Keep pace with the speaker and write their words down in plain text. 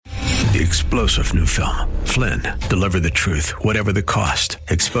The explosive new film, Flynn, deliver the truth, whatever the cost,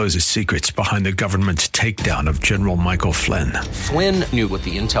 exposes secrets behind the government's takedown of General Michael Flynn. Flynn knew what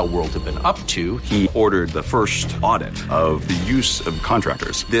the intel world had been up to. He ordered the first audit of the use of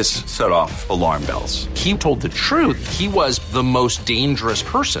contractors. This set off alarm bells. He told the truth. He was the most dangerous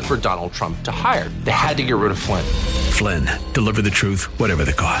person for Donald Trump to hire. They had to get rid of Flynn. Flynn, deliver the truth, whatever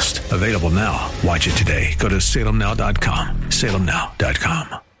the cost. Available now. Watch it today. Go to salemnow.com.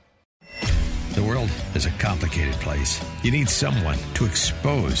 salemnow.com. The world is a complicated place. You need someone to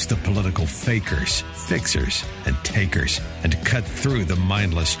expose the political fakers, fixers, and takers, and to cut through the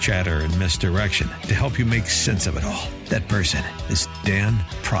mindless chatter and misdirection to help you make sense of it all. That person is Dan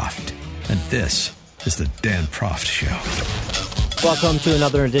Proft. And this is the Dan Proft Show. Welcome to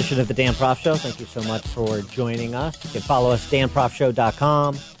another edition of the Dan Proft Show. Thank you so much for joining us. You can follow us,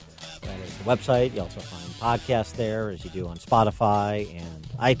 danproftshow.com. That is the website. You also find podcasts there, as you do on Spotify and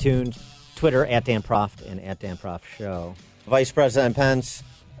iTunes. Twitter, at Dan Proft and at Dan Proft Show. Vice President Pence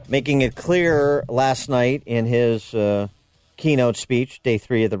making it clear last night in his keynote speech, day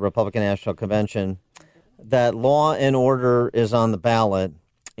 3 of the Republican National Convention, that law and order is on the ballot,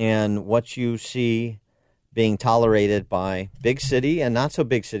 and what you see being tolerated by big city and not so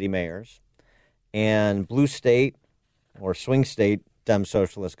big city mayors and blue state or swing state Dem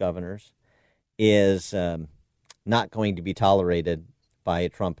socialist governors is not going to be tolerated by a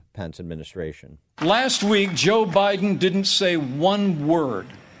Trump-Pence administration. Last week, Joe Biden didn't say one word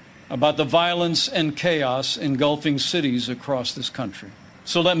about the violence and chaos engulfing cities across this country.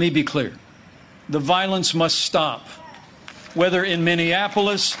 So let me be clear. The violence must stop, whether in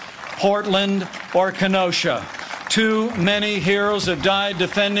Minneapolis, Portland, or Kenosha. Too many heroes have died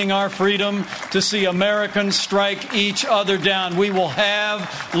defending our freedom to see Americans strike each other down. We will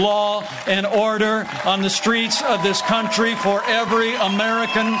have law and order on the streets of this country for every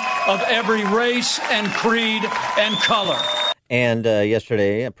American of every race and creed and color. And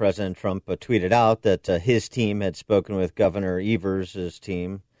yesterday, President Trump tweeted out that his team had spoken with Governor Evers'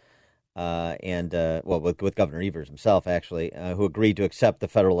 team, with Governor Evers himself, actually, who agreed to accept the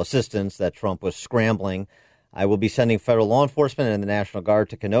federal assistance that Trump was scrambling. I will be sending federal law enforcement and the National Guard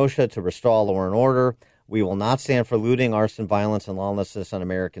to Kenosha to restore law and order. We will not stand for looting, arson, violence, and lawlessness on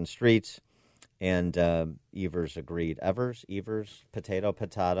American streets. And Evers agreed. Evers,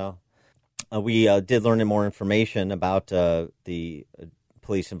 potato. We did learn more information about the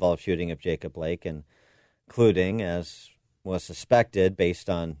police-involved shooting of Jacob Blake, including, as was suspected, based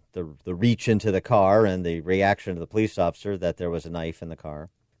on the reach into the car and the reaction of the police officer, that there was a knife in the car.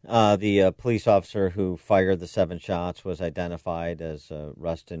 The police officer who fired the 7 shots was identified as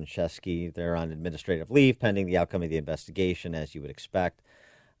Rustin Shesky. They're on administrative leave pending the outcome of the investigation, as you would expect.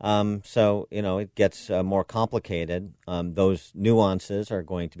 So, it gets more complicated. Those nuances are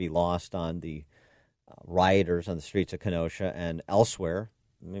going to be lost on the rioters on the streets of Kenosha and elsewhere.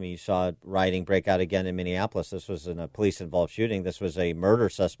 I mean, you saw rioting break out again in Minneapolis. This was in a police-involved shooting. This was a murder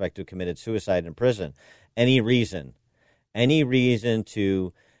suspect who committed suicide in prison. Any reason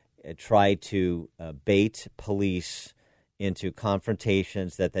to try to bait police into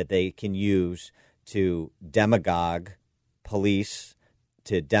confrontations that they can use to demagogue police,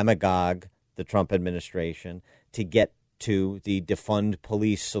 to demagogue the Trump administration, to get to the defund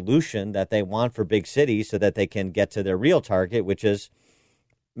police solution that they want for big cities so that they can get to their real target, which is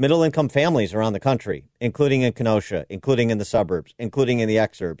middle-income families around the country, including in Kenosha, including in the suburbs, including in the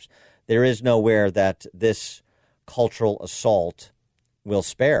exurbs. There is nowhere that this cultural assault will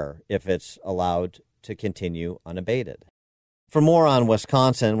spare if it's allowed to continue unabated. For more on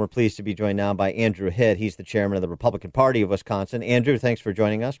Wisconsin, we're pleased to be joined now by Andrew Hitt. He's the chairman of the Republican Party of Wisconsin. Andrew, thanks for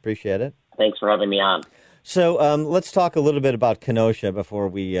joining us. Appreciate it. Thanks for having me on. So let's talk a little bit about Kenosha before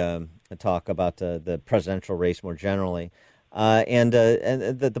we talk about the presidential race more generally. And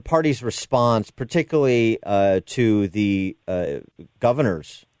the party's response, particularly to the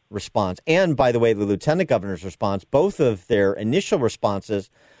governor's response, and by the way, the lieutenant governor's response, both of their initial responses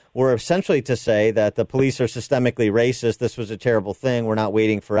were essentially to say that the police are systemically racist. This was a terrible thing. We're not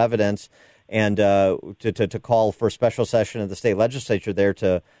waiting for evidence, and to call for a special session of the state legislature there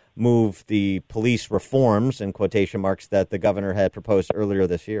to move the police reforms, in quotation marks, that the governor had proposed earlier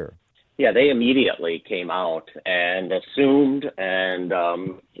this year. Yeah, they immediately came out and assumed and,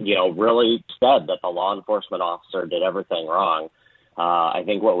 really said that the law enforcement officer did everything wrong. I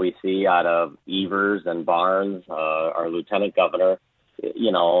think what we see out of Evers and Barnes, our lieutenant governor,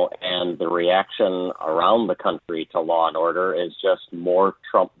 and the reaction around the country to law and order is just more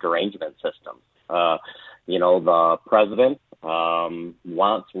Trump derangement systems. The president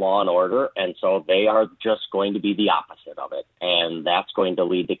wants law and order, and so they are just going to be the opposite of it, and that's going to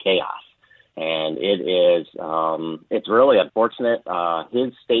lead to chaos. And it's really unfortunate.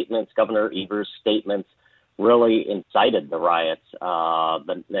 His statements, Governor Evers' statements, really incited the riots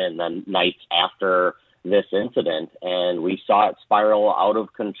the nights after this incident, and we saw it spiral out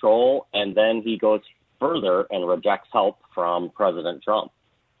of control, and then he goes further and rejects help from President Trump.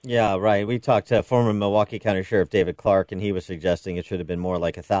 Yeah, right. We talked to former Milwaukee County Sheriff David Clark, and he was suggesting it should have been more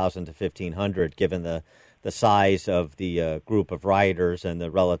like 1,000 to 1,500, given the size of the group of rioters and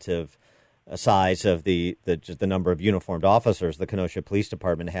the relative size of the number of uniformed officers the Kenosha Police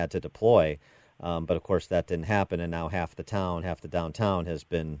Department had to deploy. But, of course, that didn't happen, and now half the downtown has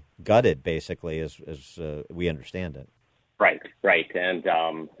been gutted, basically, as we understand it. Right. And,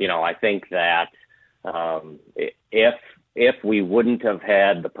 I think that if we wouldn't have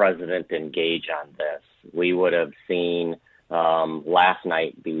had the president engage on this, we would have seen last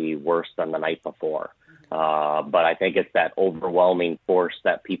night be worse than the night before. But I think it's that overwhelming force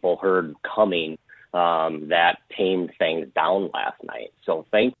that people heard coming that tamed things down last night. So,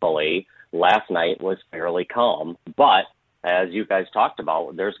 thankfully, last night was fairly calm, but as you guys talked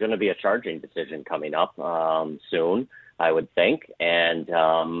about, there's going to be a charging decision coming up soon, I would think, and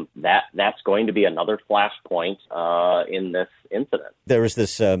that's going to be another flashpoint in this incident. There was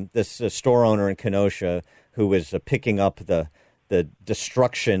this store owner in Kenosha who was picking up the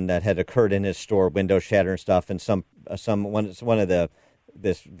destruction that had occurred in his store, window shatter and stuff, and one of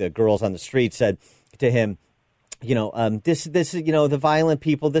the girls on the street said to him, this is, the violent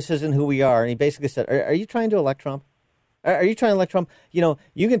people, this isn't who we are. And he basically said, are you trying to elect Trump? Are you trying to elect Trump? You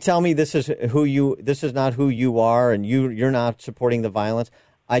can tell me this is not who you are, and you're not supporting the violence.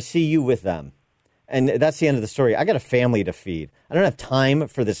 I see you with them. And that's the end of the story. I got a family to feed. I don't have time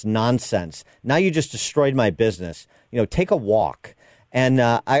for this nonsense. Now you just destroyed my business. Take a walk. And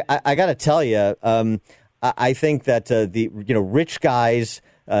I got to tell you, I think that the rich guys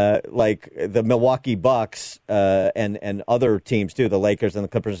like the Milwaukee Bucks and other teams too, the Lakers and the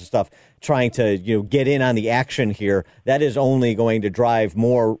Clippers and stuff, trying to get in on the action here, that is only going to drive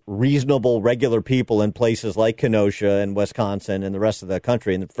more reasonable, regular people in places like Kenosha and Wisconsin and the rest of the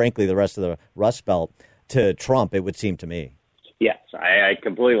country, and frankly the rest of the Rust Belt, to Trump, it would seem to me. Yes, I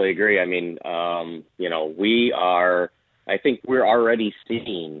completely agree. I mean, I think we're already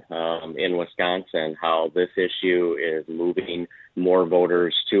seeing in Wisconsin how this issue is moving more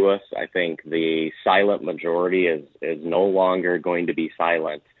voters to us. I think the silent majority is no longer going to be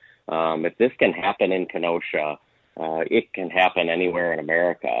silent. If this can happen in Kenosha, it can happen anywhere in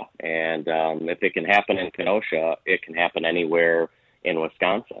America. And if it can happen in Kenosha, it can happen anywhere in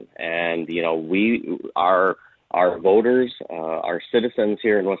Wisconsin. And, our voters, our citizens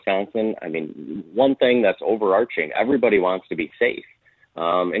here in Wisconsin, I mean, one thing that's overarching, everybody wants to be safe,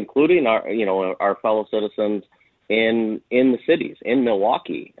 including our fellow citizens in the cities, in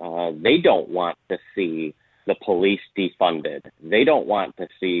Milwaukee. They don't want to see the police defunded. They don't want to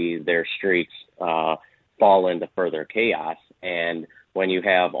see their streets fall into further chaos. And when you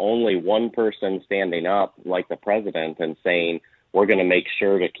have only one person standing up, like the president, and saying, we're going to make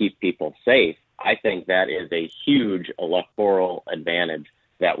sure to keep people safe, I think that is a huge electoral advantage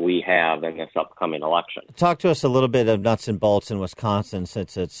that we have in this upcoming election. Talk to us a little bit of nuts and bolts in Wisconsin,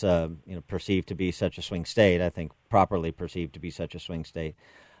 since it's perceived to be such a swing state. I think properly perceived to be such a swing state.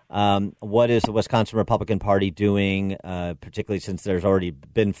 What is the Wisconsin Republican Party doing, particularly since there's already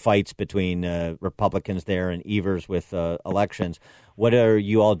been fights between Republicans there and Evers with elections? What are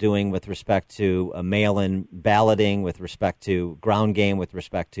you all doing with respect to mail-in balloting, with respect to ground game, with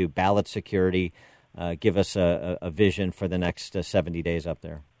respect to ballot security? Give us a vision for the next 70 days up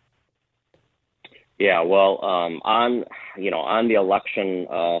there. Yeah, well, on the election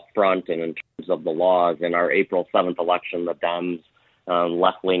front and in terms of the laws, in our April 7th election, the Dems,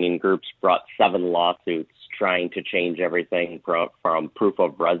 left-leaning groups brought 7 lawsuits trying to change everything from proof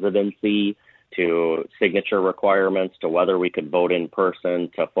of residency to signature requirements to whether we could vote in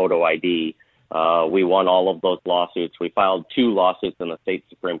person to photo ID. We won all of those lawsuits. We filed 2 lawsuits in the state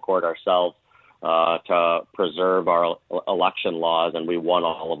Supreme Court ourselves to preserve our election laws, and we won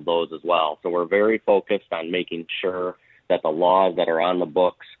all of those as well. So we're very focused on making sure that the laws that are on the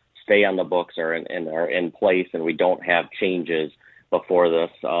books stay on the books are in place, and we don't have changes before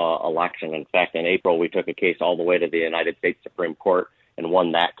this election. In fact, in April, we took a case all the way to the United States Supreme Court and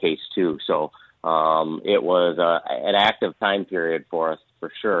won that case too. So it was an active time period for us,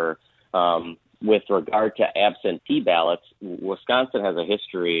 for sure. With regard to absentee ballots, Wisconsin has a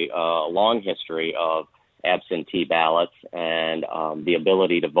long history of absentee ballots and the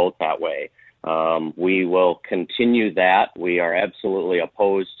ability to vote that way. We will continue that. We are absolutely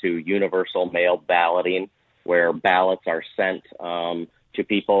opposed to universal mail balloting, where ballots are sent to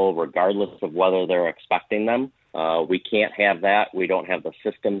people regardless of whether they're expecting them. We can't have that. We don't have the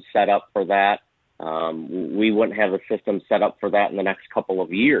system set up for that. We wouldn't have the system set up for that in the next couple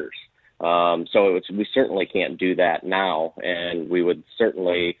of years. We certainly can't do that now, and we would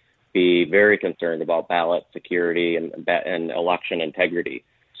certainly be very concerned about ballot security and election integrity.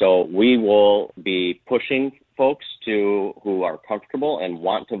 So we will be pushing folks who are comfortable and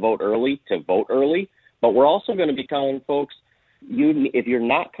want to vote early, but we're also going to be telling folks, if you're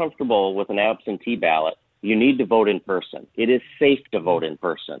not comfortable with an absentee ballot, you need to vote in person. It is safe to vote in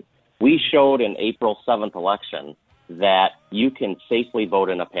person. We showed in April 7th election that you can safely vote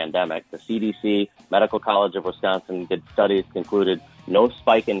in a pandemic. The CDC, Medical College of Wisconsin did studies, concluded no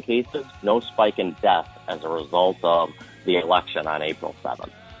spike in cases, no spike in death as a result of the election on April 7th.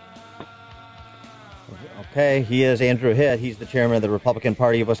 Okay, he is Andrew Hitt. He's the chairman of the Republican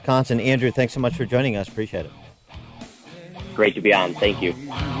Party of Wisconsin. Andrew, thanks so much for joining us. Appreciate it. Great to be on. Thank you.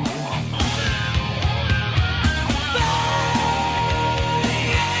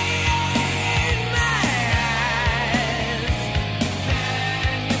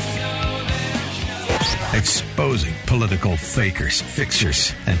 Exposing political fakers,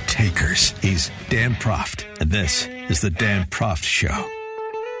 fixers, and takers. He's Dan Proft, and this is the Dan Proft Show.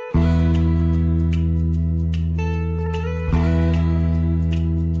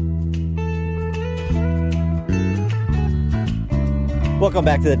 Welcome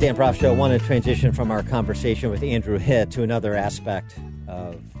back to the Dan Proft Show. I want to transition from our conversation with Andrew Hitt to another aspect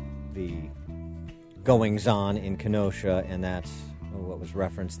of the goings-on in Kenosha, and that's what was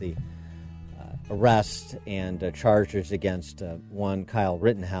referenced, the arrest and charges against one Kyle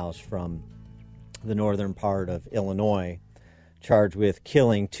Rittenhouse from the northern part of Illinois, charged with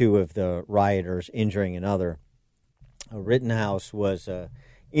killing two of the rioters, injuring another. Rittenhouse was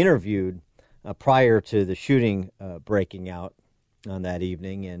interviewed prior to the shooting breaking out on that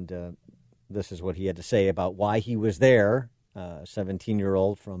evening, and this is what he had to say about why he was there, a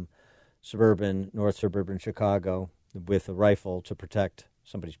 17-year-old from north suburban Chicago with a rifle to protect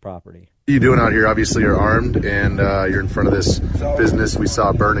somebody's property. What are you doing out here? Obviously you're armed, and you're in front of this business we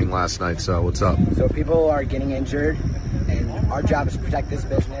saw burning last night, so what's up? So people are getting injured, and our job is to protect this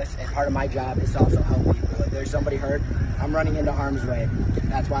business, and part of my job is to also help people. If there's somebody hurt, I'm running into harm's way.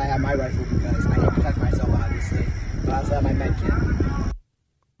 That's why I have my rifle, because I need to protect myself, obviously. But I also have my med kit.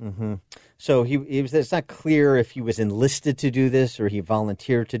 Mm-hmm. So it's not clear if he was enlisted to do this or he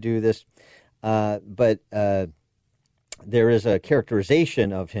volunteered to do this, but there is a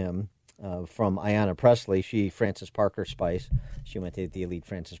characterization of him from Ayanna Pressley, Frances Parker Spice. She went to the elite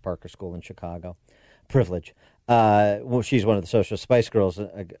Frances Parker School in Chicago. Privilege. She's one of the Socialist Spice Girls,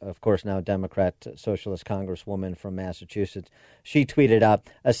 of course, now Democrat Socialist Congresswoman from Massachusetts. She tweeted out,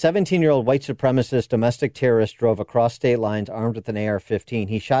 a 17-year-old white supremacist domestic terrorist drove across state lines armed with an AR-15.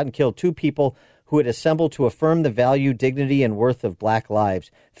 He shot and killed two people who had assembled to affirm the value, dignity, and worth of black lives.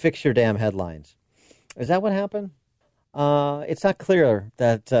 Fix your damn headlines. Is that what happened? It's not clear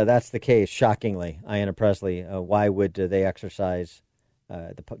that that's the case, shockingly, Ayanna Pressley. Why would they exercise,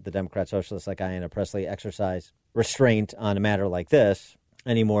 the Democrat Socialists like Ayanna Pressley, exercise restraint on a matter like this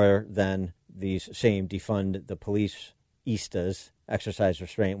any more than these same defund the police-istas exercise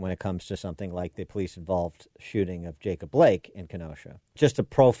restraint when it comes to something like the police-involved shooting of Jacob Blake in Kenosha? Just a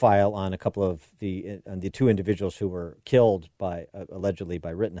profile on a couple of the two individuals who were killed allegedly by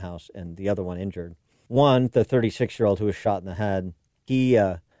Rittenhouse and the other one injured. One, the 36-year-old who was shot in the head, he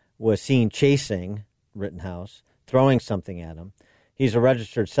was seen chasing Rittenhouse, throwing something at him. He's a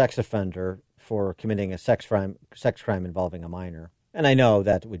registered sex offender for committing a sex crime involving a minor. And I know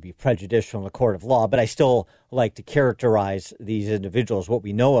that would be prejudicial in a court of law, but I still like to characterize these individuals, what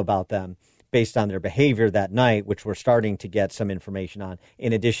we know about them, based on their behavior that night, which we're starting to get some information on,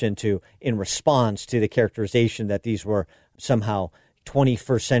 in addition to in response to the characterization that these were somehow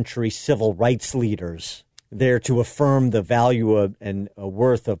 21st century civil rights leaders there to affirm the value of and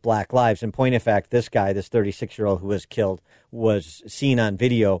worth of black lives. In point of fact, this guy, this 36-year-old who was killed, was seen on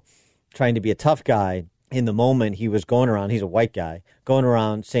video trying to be a tough guy. In the moment, he was going around, he's a white guy, going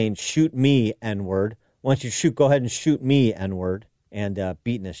around saying, shoot me, N-word. Once you shoot, go ahead and shoot me, N-word, and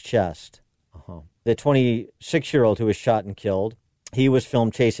beating his chest. The 26-year-old who was shot and killed, he was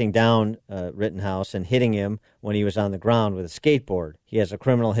filmed chasing down Rittenhouse and hitting him when he was on the ground with a skateboard. He has a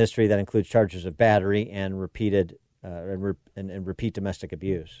criminal history that includes charges of battery and repeat domestic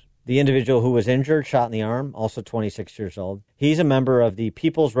abuse. The individual who was injured, shot in the arm, also 26 years old. He's a member of the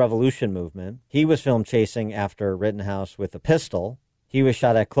People's Revolution movement. He was filmed chasing after Rittenhouse with a pistol. He was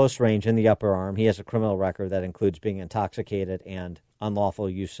shot at close range in the upper arm. He has a criminal record that includes being intoxicated and unlawful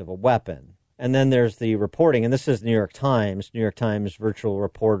use of a weapon. And then there's the reporting, and this is New York Times virtual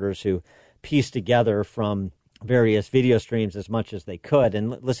reporters who pieced together from various video streams as much as they could.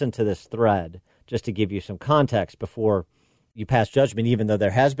 And listen to this thread just to give you some context before you pass judgment, even though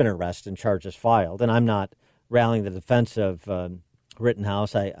there has been arrest and charges filed. And I'm not rallying the defense of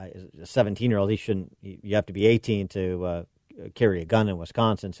Rittenhouse. A 17-year-old, you have to be 18 to carry a gun in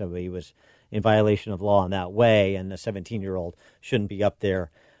Wisconsin, so he was in violation of law in that way, and a 17-year-old shouldn't be up there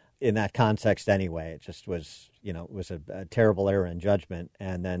in that context anyway. It just was, it was a terrible error in judgment,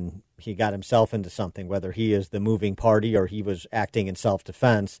 and then he got himself into something, whether he is the moving party or he was acting in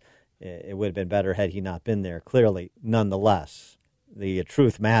self-defense. It would have been better had he not been there, clearly. Nonetheless, the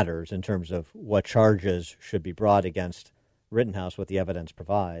truth matters in terms of what charges should be brought against Rittenhouse, what the evidence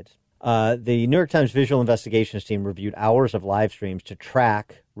provides. The New York Times Visual Investigations team reviewed hours of live streams to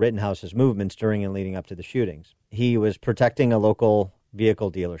track Rittenhouse's movements during and leading up to the shootings. He was protecting a local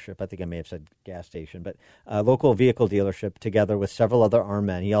vehicle dealership. I think I may have said gas station, but a local vehicle dealership together with several other armed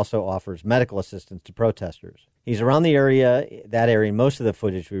men. He also offers medical assistance to protesters. He's around that area in most of the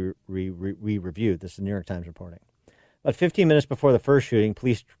footage we reviewed. This is the New York Times reporting. About 15 minutes before the first shooting,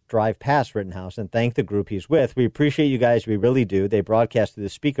 police drive past Rittenhouse and thank the group he's with. "We appreciate you guys. We really do." They broadcast through the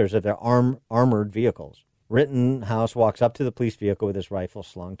speakers of their armored vehicles. Rittenhouse walks up to the police vehicle with his rifle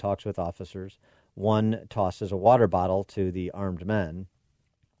slung, talks with officers. One tosses a water bottle to the armed men,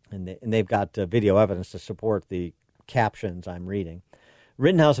 and they've got video evidence to support the captions I'm reading.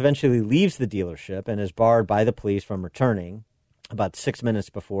 Rittenhouse eventually leaves the dealership and is barred by the police from returning about 6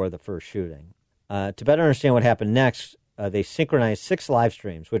 minutes before the first shooting. To better understand what happened next, they synchronized 6 live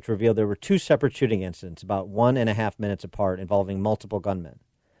streams, which revealed there were 2 separate shooting incidents about 1.5 minutes apart involving multiple gunmen.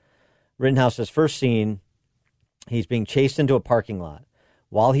 Rittenhouse is first seen, he's being chased into a parking lot.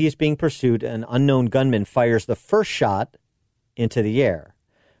 While he is being pursued, an unknown gunman fires the first shot into the air.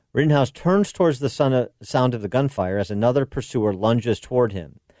 Rittenhouse turns towards the sound of the gunfire as another pursuer lunges toward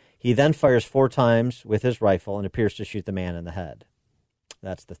him. He then fires 4 times with his rifle and appears to shoot the man in the head.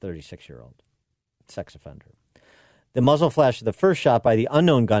 That's the 36-year-old sex offender. The muzzle flash of the first shot by the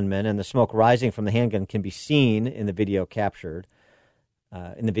unknown gunman and the smoke rising from the handgun can be seen in the video capturing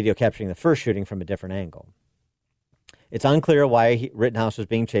the first shooting from a different angle. It's unclear why Rittenhouse was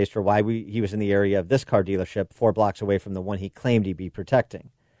being chased or why he was in the area of this car dealership 4 blocks away from the one he claimed he'd be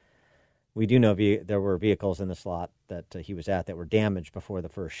protecting. We do know there were vehicles in the slot that he was at that were damaged before the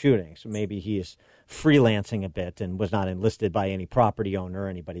first shooting. So maybe he is freelancing a bit and was not enlisted by any property owner or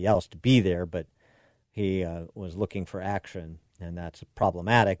anybody else to be there, but he was looking for action, and that's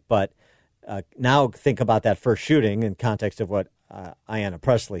problematic. But now think about that first shooting in context of what Ayanna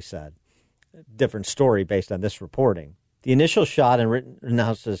Pressley said. Different story based on this reporting. The initial shot and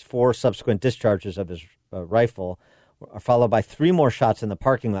Rittenhouse's 4 subsequent discharges of his rifle are followed by 3 more shots in the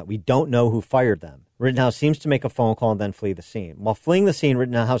parking lot. We don't know who fired them. Rittenhouse seems to make a phone call and then flee the scene. While fleeing the scene,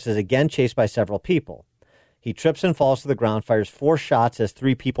 Rittenhouse is again chased by several people. He trips and falls to the ground, fires 4 shots as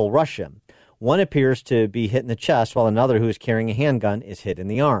 3 people rush him. One appears to be hit in the chest, while another, who is carrying a handgun, is hit in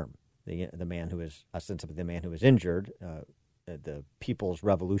the arm. The man who is ostensibly the man who was injured, the People's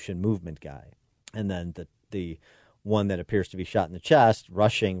Revolution Movement guy. And then the one that appears to be shot in the chest,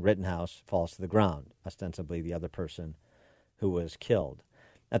 rushing Rittenhouse, falls to the ground, ostensibly the other person who was killed.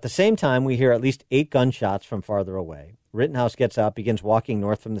 At the same time, we hear at least 8 gunshots from farther away. Rittenhouse gets up, begins walking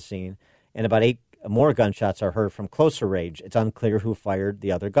north from the scene, and about 8 more gunshots are heard from closer range. It's unclear who fired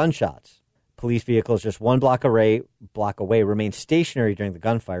the other gunshots. Police vehicles just 1 block away remain stationary during the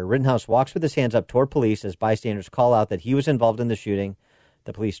gunfire. Rittenhouse walks with his hands up toward police as bystanders call out that he was involved in the shooting.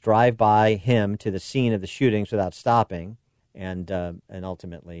 The police drive by him to the scene of the shootings without stopping, and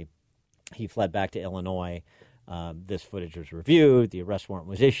ultimately he fled back to Illinois. This footage was reviewed, the arrest warrant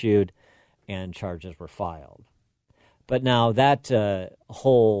was issued, and charges were filed. But now that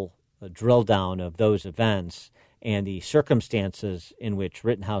whole drill down of those events and the circumstances in which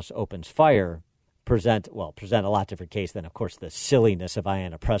Rittenhouse opens fire present a lot different case than, of course, the silliness of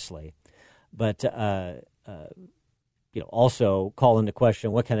Ayanna Pressley. But also call into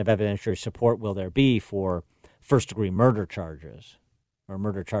question what kind of evidentiary support will there be for first-degree murder charges or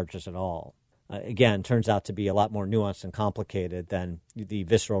murder charges at all. Again, turns out to be a lot more nuanced and complicated than the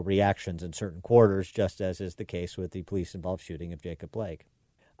visceral reactions in certain quarters, just as is the case with the police-involved shooting of Jacob Blake.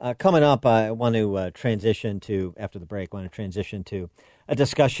 Coming up, I want to transition to a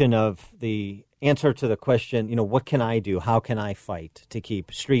discussion of the answer to the question, what can I do? How can I fight to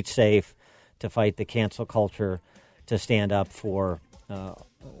keep streets safe, to fight the cancel culture, to stand up for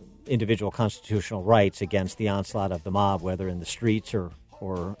individual constitutional rights against the onslaught of the mob, whether in the streets or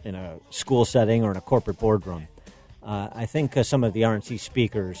in a school setting or in a corporate boardroom. I think some of the RNC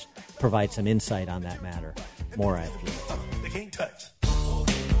speakers provide some insight on that matter. More after this. They can't touch.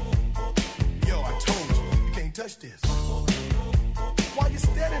 Yo, I told you can't touch this. Why you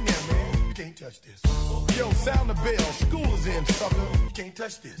standing there, man? You can't touch this. Yo, sound the bell. School is in, sucker. You can't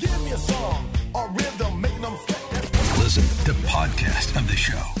touch this. Give me a song or rhythm, making them sweat. Listen to podcast of the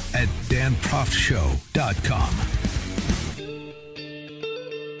show at danproftshow.com.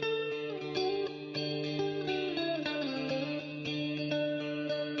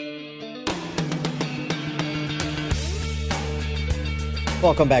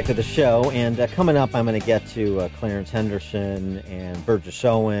 Welcome back to the show, and coming up I'm going to get to Clarence Henderson and Burgess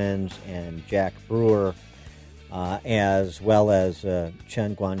Owens and Jack Brewer, as well as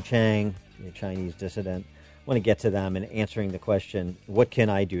Chen Guangcheng, the Chinese dissident. I want to get to them and answering the question, what can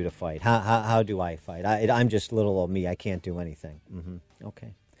I do to fight? How do I fight? I'm just little old me. I can't do anything.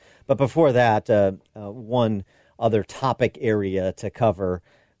 Okay. But before that, one other topic area to cover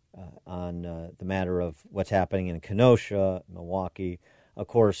on the matter of what's happening in Kenosha, Milwaukee. Of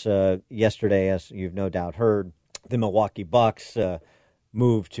course, yesterday, as you've no doubt heard, the Milwaukee Bucks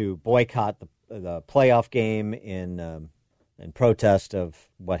moved to boycott the playoff game in protest of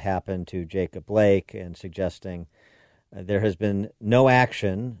what happened to Jacob Blake and suggesting there has been no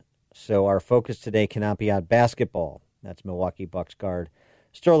action, so our focus today cannot be on basketball. That's Milwaukee Bucks guard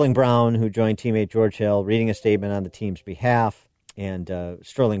Sterling Brown, who joined teammate George Hill, reading a statement on the team's behalf. And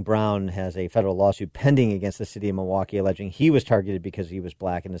Sterling Brown has a federal lawsuit pending against the city of Milwaukee, alleging he was targeted because he was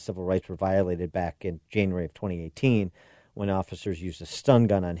black and his civil rights were violated back in January of 2018 when officers used a stun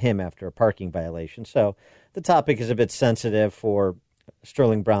gun on him after a parking violation. So the topic is a bit sensitive for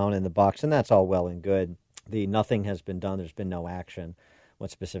Sterling Brown and the Bucks, and that's all well and good. Nothing has been done. There's been no action.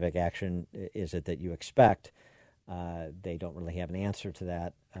 What specific action is it that you expect? They don't really have an answer to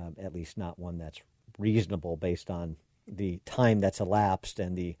that, at least not one that's reasonable based on the time that's elapsed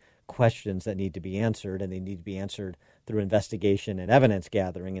and the questions that need to be answered, and they need to be answered through investigation and evidence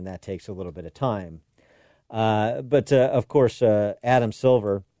gathering, and that takes a little bit of time. But of course, Adam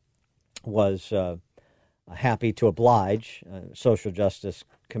Silver was happy to oblige, social justice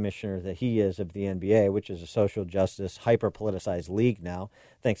commissioner that he is of the NBA, which is a social justice hyper-politicized league now,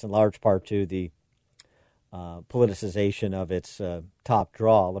 thanks in large part to the politicization of its top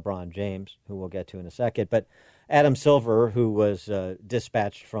draw, LeBron James, who we'll get to in a second. But Adam Silver, who was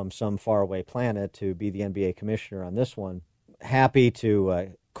dispatched from some faraway planet to be the NBA commissioner on this one, happy to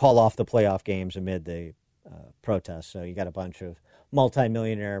call off the playoff games amid the protests. So you got a bunch of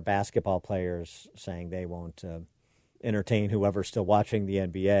multimillionaire basketball players saying they won't entertain whoever's still watching the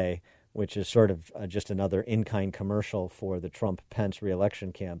NBA, which is sort of just another in-kind commercial for the Trump-Pence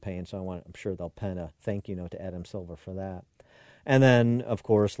reelection campaign. So I'm sure they'll pen a thank you note to Adam Silver for that. And then, of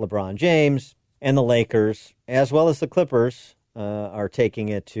course, LeBron James and the Lakers, as well as the Clippers, are taking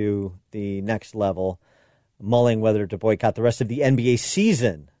it to the next level, mulling whether to boycott the rest of the NBA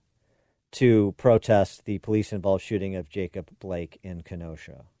season to protest the police-involved shooting of Jacob Blake in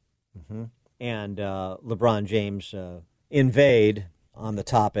Kenosha. And LeBron James invade on the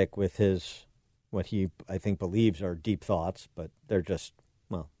topic with his, what he, I think, believes are deep thoughts, but they're just,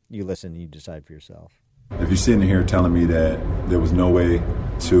 well, you listen and you decide for yourself. If you're sitting here telling me that there was no way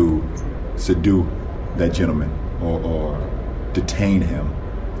to subdue that gentleman or detain him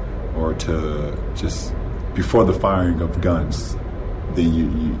or to just before the firing of guns,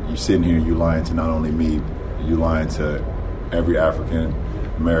 then you're sitting here and you're lying to not only me, you're lying to every African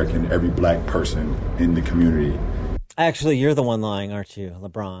American, every black person in the community. Actually, you're the one lying, aren't you,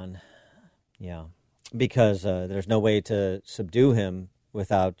 LeBron? Yeah, because there's no way to subdue him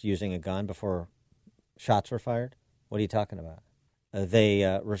without using a gun before shots were fired. What are you talking about?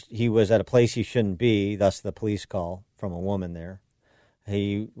 He was at a place he shouldn't be, thus the police call from a woman there.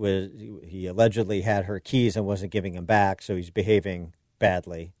 He allegedly had her keys and wasn't giving them back, so he's behaving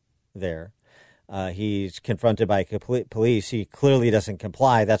badly there. He's confronted by police. He clearly doesn't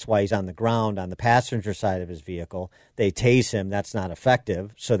comply. That's why he's on the ground on the passenger side of his vehicle. They tase him. That's not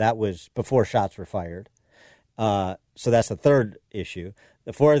effective. So that was before shots were fired. So that's the third issue.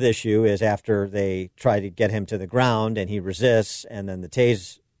 The fourth issue is after they try to get him to the ground and he resists, and then the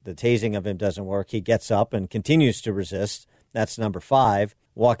tasing of him doesn't work. He gets up and continues to resist. That's number 5.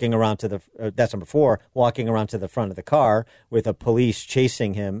 That's number 4. Walking around to the front of the car with a police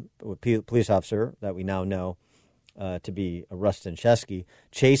chasing him, a police officer that we now know to be Rustin Chesky,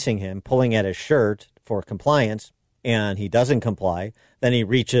 chasing him, pulling at his shirt for compliance, and he doesn't comply. Then he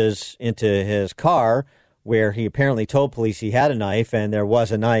reaches into his car where he apparently told police he had a knife, and there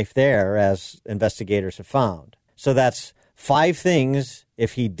was a knife there, as investigators have found. So that's 5 things,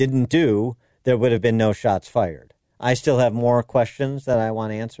 if he didn't do, there would have been no shots fired. I still have more questions that I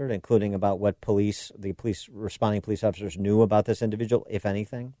want answered, including about what responding police officers knew about this individual, if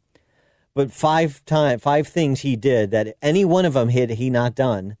anything. But 5 things he did that any one of them had he not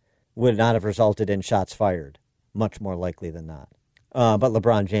done would not have resulted in shots fired, much more likely than not. But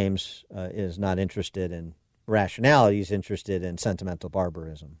LeBron James is not interested in rationality. He's interested in sentimental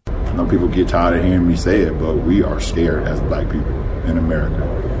barbarism. I know people get tired of hearing me say it, but we are scared as black people in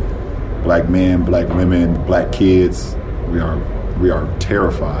America. Black men, black women, black kids, we are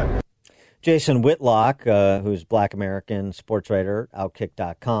terrified. Jason Whitlock, who's Black American sports writer,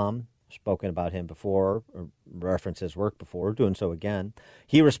 Outkick.com, spoken about him before, referenced his work before, doing so again.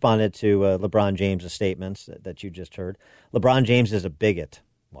 He responded to LeBron James' statements that you just heard. LeBron James is a bigot.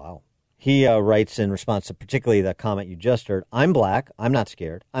 Wow. He writes in response to particularly the comment you just heard, I'm black, I'm not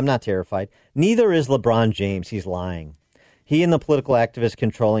scared, I'm not terrified. Neither is LeBron James, he's lying. He and the political activists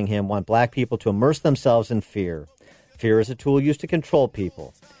controlling him want black people to immerse themselves in fear. Fear is a tool used to control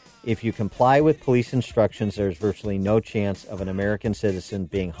people. If you comply with police instructions, there's virtually no chance of an American citizen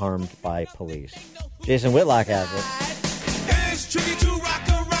being harmed by police. Jason Whitlock has it. It's tricky to rock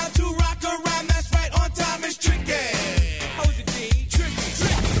around, that's right, on time is tricky. How's it, D?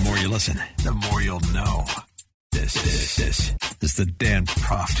 Tricky. The more you listen, the more you'll know. This is the Dan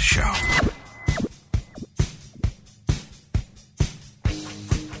Proft Show.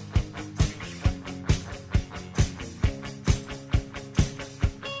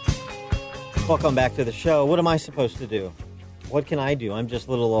 Welcome back to the show. What am I supposed to do? What can I do? I'm just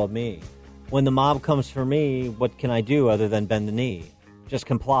little old me. When the mob comes for me, what can I do other than bend the knee? Just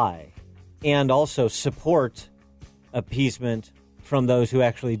comply. And also support appeasement from those who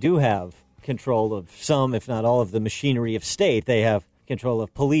actually do have control of some, if not all, of the machinery of state. They have control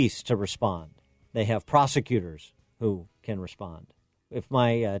of police to respond. They have prosecutors who can respond. If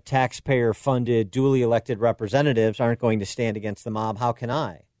my taxpayer-funded, duly elected representatives aren't going to stand against the mob, how can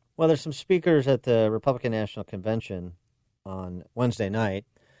I? Well, there's some speakers at the Republican National Convention on Wednesday night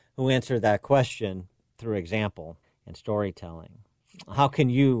who answered that question through example and storytelling. How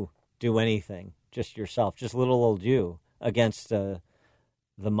can you do anything, just yourself, just little old you, against the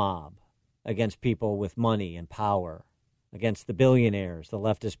mob, against people with money and power, against the billionaires, the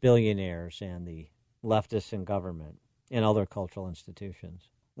leftist billionaires, and the leftists in government and other cultural institutions?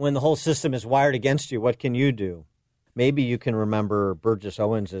 When the whole system is wired against you, what can you do? Maybe you can remember Burgess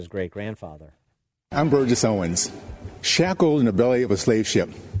Owens' great-grandfather. I'm Burgess Owens. Shackled in the belly of a slave ship,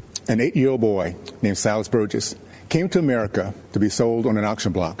 an 8-year-old boy named Silas Burgess came to America to be sold on an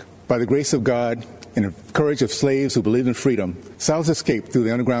auction block. By the grace of God and the courage of slaves who believed in freedom, Silas escaped through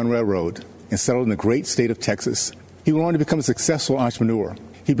the Underground Railroad and settled in the great state of Texas. He went on to become a successful entrepreneur.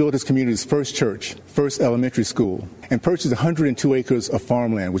 He built his community's first church, first elementary school, and purchased 102 acres of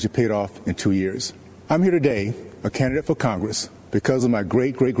farmland, which he paid off in 2 years. I'm here today, a candidate for Congress, because of my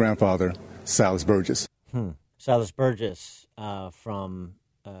great-great-grandfather, Silas Burgess. Silas Burgess, from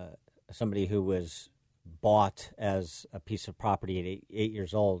somebody who was bought as a piece of property at 8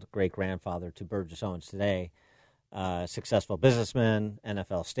 years old, great-grandfather to Burgess Owens today, successful businessman,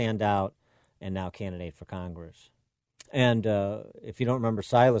 NFL standout, and now candidate for Congress. And if you don't remember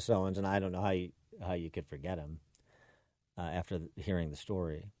Silas Owens, and I don't know how you could forget him after hearing the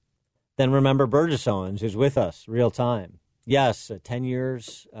story, then remember Burgess Owens, who's with us real time. Yes, 10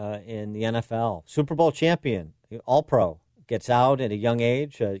 years in the NFL, Super Bowl champion, All-Pro, gets out at a young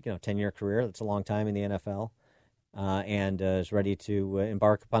age, 10-year career. That's a long time in the NFL, and is ready to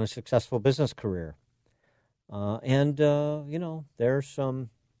embark upon a successful business career. There's some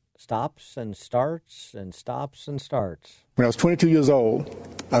stops and starts and stops and starts. When I was 22 years old,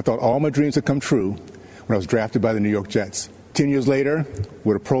 I thought all my dreams had come true when I was drafted by the New York Jets. 10 years later,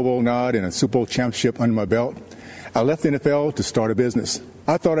 with a Pro Bowl nod and a Super Bowl championship under my belt, I left the NFL to start a business.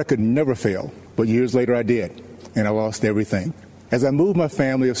 I thought I could never fail, but years later I did, and I lost everything. As I moved my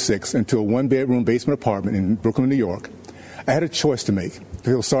family of 6 into a one-bedroom basement apartment in Brooklyn, New York, I had a choice to make: to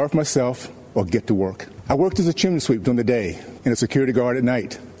feel sorry for myself or get to work. I worked as a chimney sweep during the day and a security guard at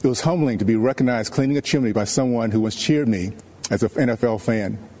night. It was humbling to be recognized cleaning a chimney by someone who once cheered me as an NFL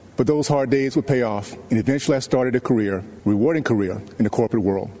fan. But those hard days would pay off, and eventually I started a rewarding career in the corporate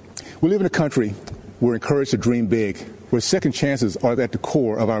world. We live in a country where we're encouraged to dream big, where second chances are at the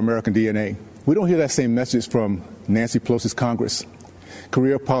core of our American DNA. We don't hear that same message from Nancy Pelosi's Congress.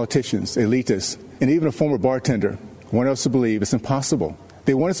 Career politicians, elitists, and even a former bartender want us to believe it's impossible.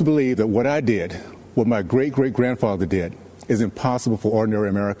 They want us to believe that what I did, what my great-great-grandfather did, is impossible for ordinary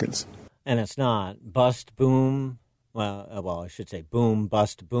Americans. And it's not bust, boom. Well, I should say boom,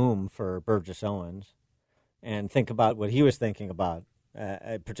 bust, boom for Burgess Owens. And think about what he was thinking about,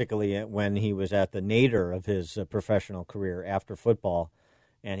 particularly when he was at the nadir of his professional career after football,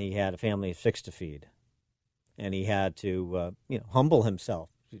 and he had a family of 6 to feed. And he had to, humble himself,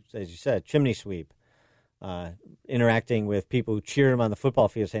 as you said, chimney sweep, interacting with people who cheer him on the football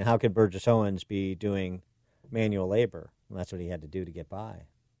field, saying, how could Burgess Owens be doing manual labor? And that's what he had to do to get by,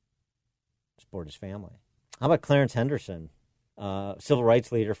 support his family. How about Clarence Henderson, civil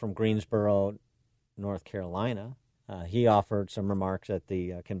rights leader from Greensboro, North Carolina? He offered some remarks at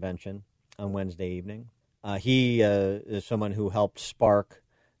the convention on Wednesday evening. He is someone who helped spark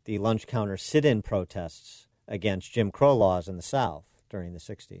the lunch counter sit-in protests against Jim Crow laws in the South during the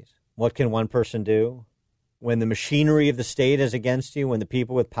 60s. What can one person do when the machinery of the state is against you, when the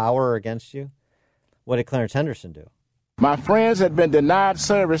people with power are against you? What did Clarence Henderson do? My friends had been denied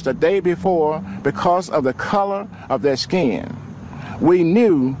service the day before because of the color of their skin. We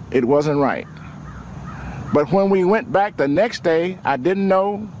knew it wasn't right. But when we went back the next day, I didn't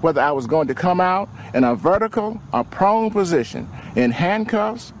know whether I was going to come out in a vertical or prone position, in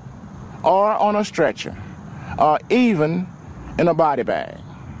handcuffs or on a stretcher, or even in a body bag.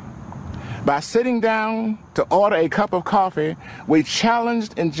 By sitting down to order a cup of coffee, we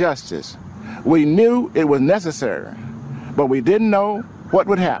challenged injustice. We knew it was necessary, but we didn't know what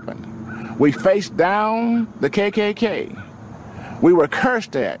would happen. We faced down the KKK. We were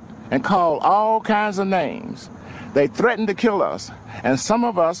cursed at and called all kinds of names. They threatened to kill us, and some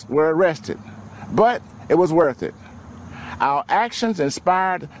of us were arrested, but it was worth it. Our actions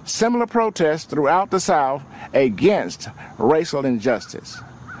inspired similar protests throughout the South against racial injustice.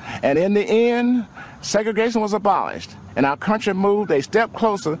 And in the end, segregation was abolished, and our country moved a step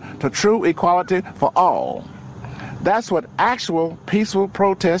closer to true equality for all. That's what actual peaceful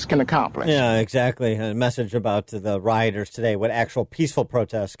protest can accomplish. Yeah, exactly. A message about the rioters today, what actual peaceful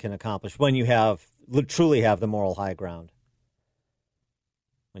protests can accomplish when you truly have the moral high ground.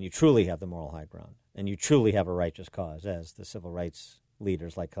 When you truly have the moral high ground, and you truly have a righteous cause, as the civil rights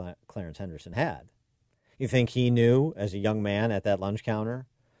leaders like Clarence Henderson had. You think he knew, as a young man at that lunch counter,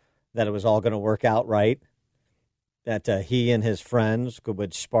 that it was all going to work out right? That he and his friends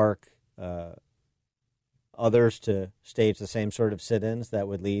would spark others to stage the same sort of sit-ins that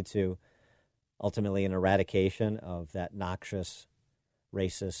would lead to ultimately an eradication of that noxious,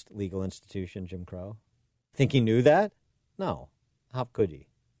 racist legal institution, Jim Crow? Think he knew that? No. How could he?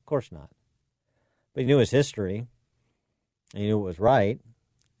 Of course not. But he knew his history, and he knew it was right,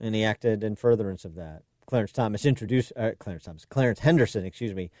 and he acted in furtherance of that. Clarence Henderson,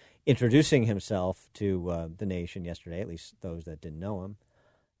 introducing himself to the nation yesterday, at least those that didn't know him,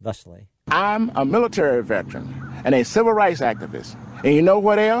 thusly. I'm a military veteran and a civil rights activist. And you know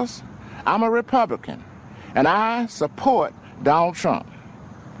what else? I'm a Republican, and I support Donald Trump.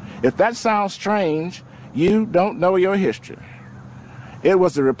 If that sounds strange, you don't know your history. It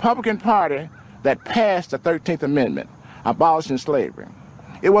was the Republican Party that passed the 13th Amendment, abolishing slavery.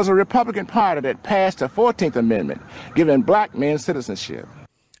 It was a Republican Party that passed the 14th Amendment, giving black men citizenship.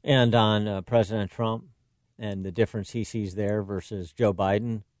 And on President Trump and the difference he sees there versus Joe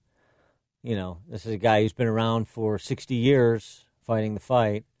Biden, you know, this is a guy who's been around for 60 years fighting the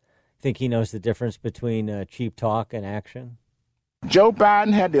fight. Think he knows the difference between cheap talk and action? Joe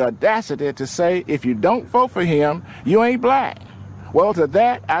Biden had the audacity to say, if you don't vote for him, you ain't black. Well, to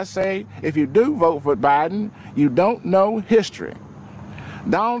that, I say, if you do vote for Biden, you don't know history.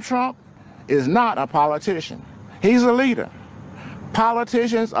 Donald Trump is not a politician. He's a leader.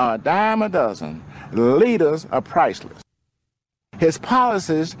 Politicians are a dime a dozen. Leaders are priceless. His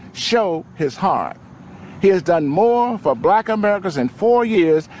policies show his heart. He has done more for black Americans in 4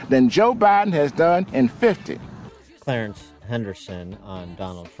 years than Joe Biden has done in 50. Clarence Henderson on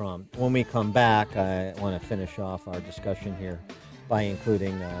Donald Trump. When we come back, I want to finish off our discussion here by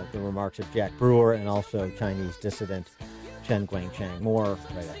including the remarks of Jack Brewer and also Chinese dissident Chen Guangcheng. More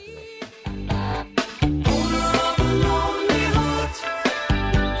right after this.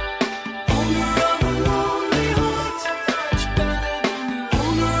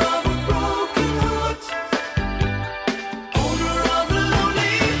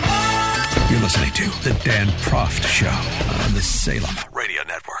 You're listening to The Dan Proft Show on the Salem Radio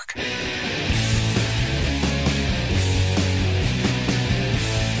Network.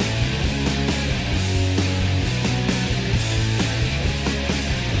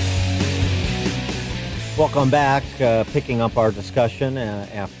 Welcome back. Picking up our discussion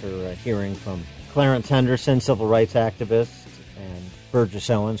after hearing from Clarence Henderson, civil rights activist, and Burgess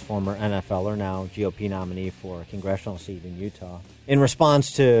Owens, former NFLer, now GOP nominee for a congressional seat in Utah, in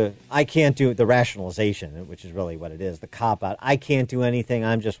response to, I can't do the rationalization, which is really what it is, the cop-out. I can't do anything.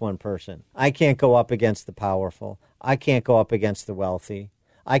 I'm just one person. I can't go up against the powerful. I can't go up against the wealthy.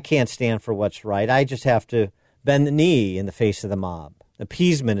 I can't stand for what's right. I just have to bend the knee in the face of the mob.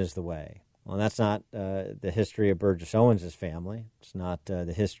 Appeasement is the way. Well, that's not the history of Burgess Owens' family. It's not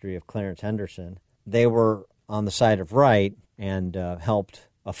the history of Clarence Henderson. They were on the side of right and helped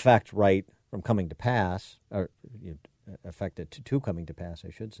affect right from coming to pass, or affected to coming to pass,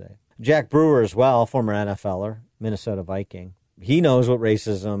 I should say. Jack Brewer as well, former NFLer, Minnesota Viking. He knows what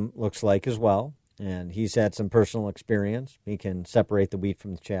racism looks like as well, and he's had some personal experience. He can separate the wheat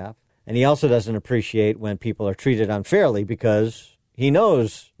from the chaff. And he also doesn't appreciate when people are treated unfairly because he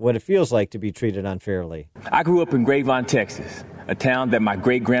knows what it feels like to be treated unfairly. I grew up in Grapevine, Texas, a town that my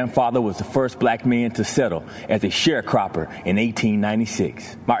great-grandfather was the first black man to settle as a sharecropper in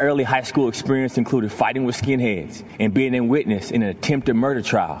 1896. My early high school experience included fighting with skinheads and being a witness in an attempted murder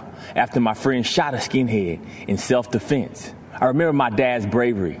trial after my friend shot a skinhead in self-defense. I remember my dad's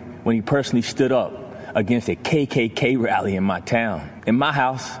bravery when he personally stood up against a KKK rally in my town. In my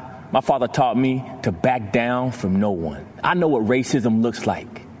house, my father taught me to back down from no one. I know what racism looks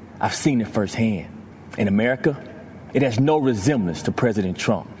like. I've seen it firsthand. In America, it has no resemblance to President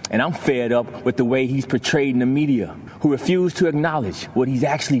Trump. And I'm fed up with the way he's portrayed in the media, who refuse to acknowledge what he's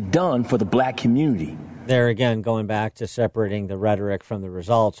actually done for the black community. There again, going back to separating the rhetoric from the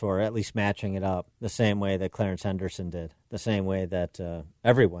results, or at least matching it up the same way that Clarence Henderson did, the same way that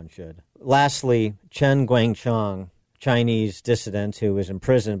everyone should. Lastly, Chen Guangcheng, Chinese dissident who was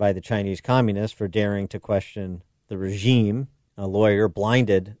imprisoned by the Chinese communists for daring to question the regime, a lawyer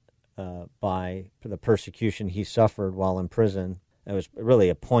blinded by the persecution he suffered while in prison. It was really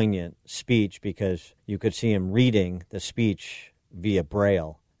a poignant speech because you could see him reading the speech via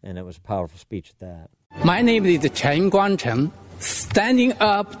Braille, and it was a powerful speech at that. My name is Chen Guangcheng. Standing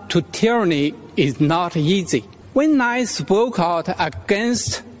up to tyranny is not easy. When I spoke out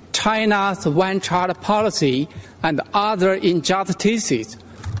against China's one-child policy and other injustices,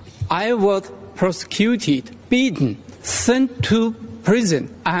 I was prosecuted, beaten, sent to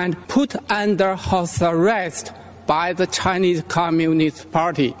prison, and put under house arrest by the Chinese Communist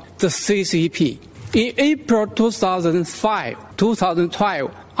Party, the CCP. In April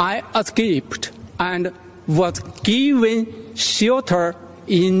 2012, I escaped and was given shelter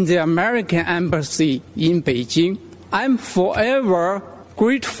in the American Embassy in Beijing. I'm forever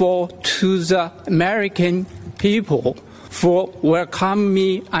grateful to the American people for welcoming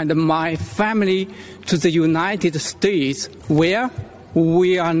me and my family to the United States, where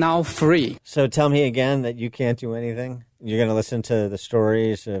we are now free. So tell me again that you can't do anything? You're going to listen to the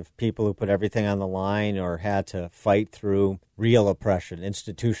stories of people who put everything on the line or had to fight through real oppression,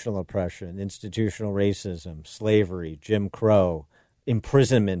 institutional racism, slavery, Jim Crow,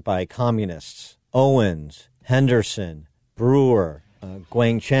 imprisonment by communists, Owens, Henderson, Brewer,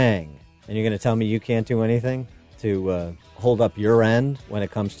 Guangcheng, and you're going to tell me you can't do anything to hold up your end when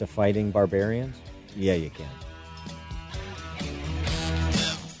it comes to fighting barbarians? Yeah, you can.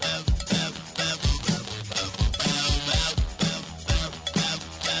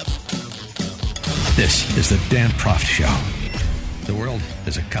 This is the Dan Proft Show. The world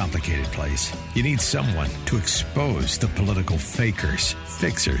is a complicated place. You need someone to expose the political fakers,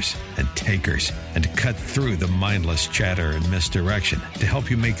 fixers, and takers, and to cut through the mindless chatter and misdirection to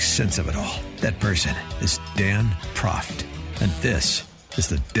help you make sense of it all. That person is Dan Proft. And this is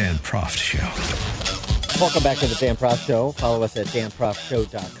the Dan Proft Show. Welcome back to the Dan Proft Show. Follow us at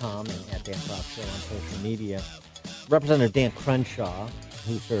danproftshow.com and at Dan Proft Show on social media. Representative Dan Crenshaw,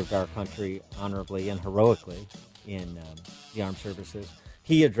 who served our country honorably and heroically in the armed services,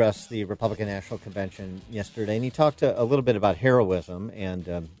 he addressed the Republican National Convention yesterday, and he talked a little bit about heroism,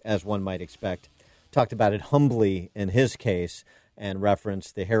 and as one might expect, talked about it humbly in his case, and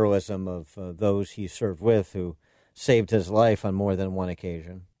referenced the heroism of those he served with who saved his life on more than one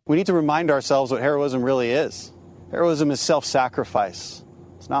occasion. We need to remind ourselves what heroism really is. Heroism is self-sacrifice.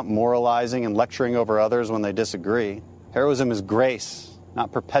 It's not moralizing and lecturing over others when they disagree. Heroism is grace,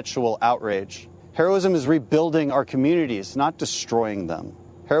 not perpetual outrage. Heroism is rebuilding our communities, not destroying them.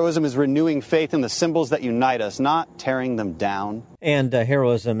 Heroism is renewing faith in the symbols that unite us, not tearing them down. And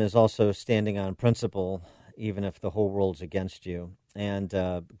heroism is also standing on principle, even if the whole world's against you. And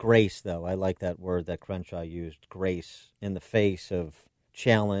grace, though, I like that word that Crenshaw used, grace, in the face of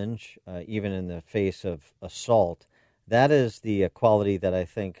challenge, even in the face of assault. That is the quality that I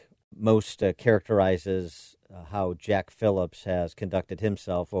think most characterizes how Jack Phillips has conducted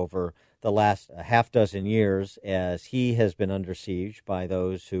himself over the last half dozen years, as he has been under siege by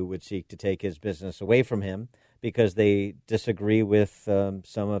those who would seek to take his business away from him because they disagree with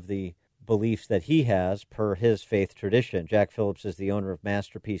some of the beliefs that he has per his faith tradition. Jack Phillips is the owner of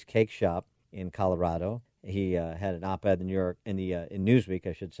Masterpiece Cake Shop in Colorado. He had an op-ed in New York, in Newsweek,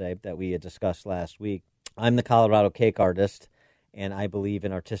 I should say, that we had discussed last week. I'm the Colorado cake artist, and I believe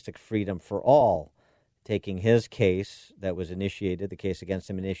in artistic freedom for all. Taking his case that was initiated, the case against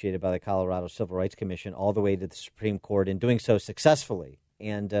him initiated by the Colorado Civil Rights Commission, all the way to the Supreme Court, and doing so successfully.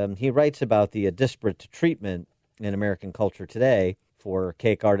 And he writes about the disparate treatment in American culture today for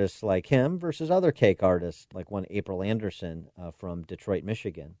cake artists like him versus other cake artists, like one April Anderson from Detroit,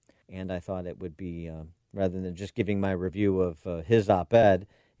 Michigan. And I thought it would be, rather than just giving my review of his op-ed,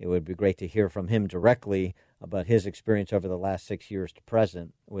 it would be great to hear from him directly about his experience over the last 6 years to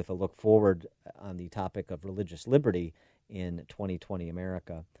present, with a look forward on the topic of religious liberty in 2020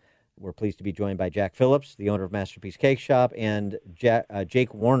 America. We're pleased to be joined by Jack Phillips, the owner of Masterpiece Cake Shop, and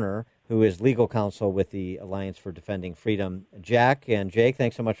Jake Warner, who is legal counsel with the Alliance for Defending Freedom. Jack and Jake,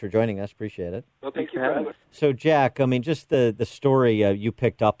 thanks so much for joining us. Appreciate it. Well, thank you for having us. So, Jack, I mean, just the story you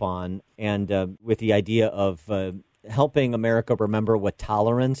picked up on, and with the idea of helping America remember what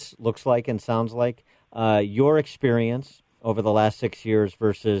tolerance looks like and sounds like, your experience over the last 6 years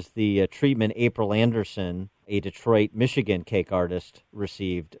versus the treatment April Anderson, a Detroit, Michigan cake artist,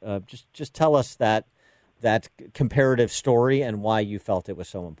 received. Just tell us that comparative story and why you felt it was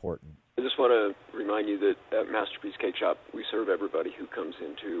so important. I just want to remind you that at Masterpiece Cake Shop, we serve everybody who comes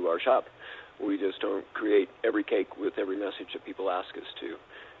into our shop. We just don't create every cake with every message that people ask us to.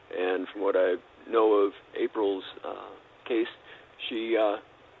 And from what I know of April's case, she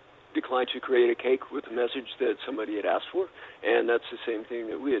declined to create a cake with a message that somebody had asked for, and that's the same thing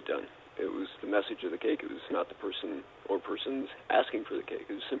that we had done. It was the message of the cake. It was not the person or persons asking for the cake.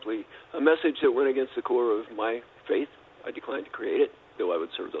 It was simply a message that went against the core of my faith. I declined to create it, though I would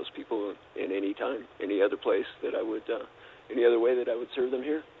serve those people in any time, any other place that I would, any other way that I would serve them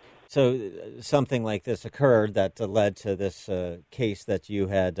here. So something like this occurred that led to this case that you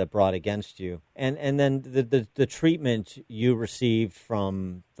had brought against you. And then the treatment you received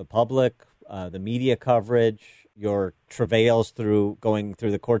from the public, the media coverage, your travails through going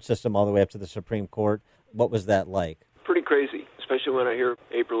through the court system all the way up to the Supreme Court, what was that like? Pretty crazy, especially when I hear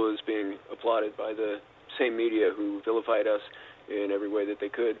April is being applauded by the same media who vilified us in every way that they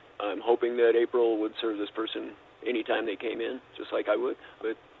could. I'm hoping that April would serve this person anytime they came in, just like I would,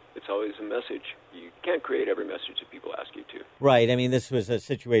 but it's always a message. You can't create every message that people ask you to. Right. I mean, this was a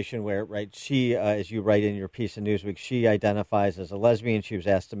situation where, right, she, as you write in your piece in Newsweek, she identifies as a lesbian. She was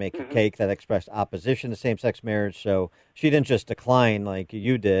asked to make a cake that expressed opposition to same-sex marriage. So she didn't just decline like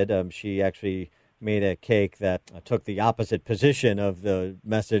you did. She actually made a cake that took the opposite position of the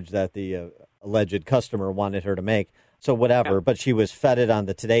message that the alleged customer wanted her to make. So whatever, but she was feted on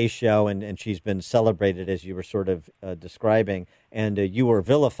the Today Show, and she's been celebrated, as you were sort of describing, and you were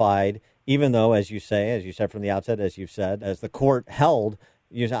vilified, even though, as you said from the outset, as you've said, as the court held,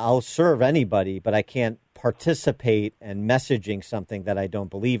 you said, I'll serve anybody, but I can't participate in messaging something that I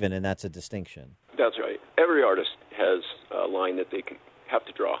don't believe in, and that's a distinction. That's right. Every artist has a line that they have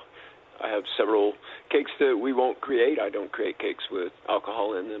to draw. I have several cakes that we won't create. I don't create cakes with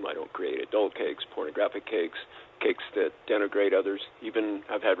alcohol in them. I don't create adult cakes, pornographic cakes, cakes that denigrate others. Even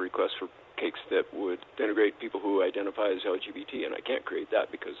I've had requests for cakes that would denigrate people who identify as LGBT, and I can't create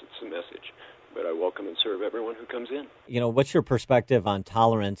that because it's a message. But I welcome and serve everyone who comes in. You know, what's your perspective on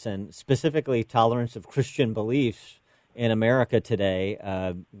tolerance, and specifically tolerance of Christian beliefs in America today,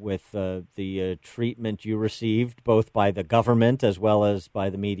 with the treatment you received both by the government as well as by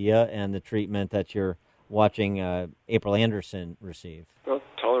the media, and the treatment that you're watching April Anderson receive? Well,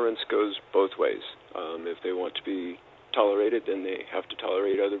 tolerance goes both ways. If they want to be tolerated, then they have to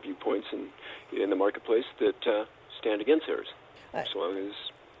tolerate other viewpoints in the marketplace that stand against theirs. As long as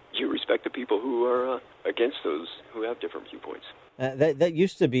you respect the people who are against those who have different viewpoints. That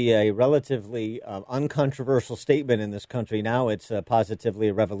used to be a relatively uncontroversial statement in this country. Now it's positively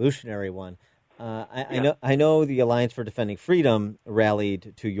a revolutionary one. I know the Alliance for Defending Freedom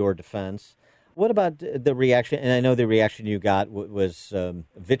rallied to your defense. What about the reaction? And I know the reaction you got was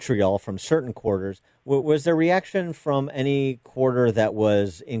vitriol from certain quarters. Was there reaction from any quarter that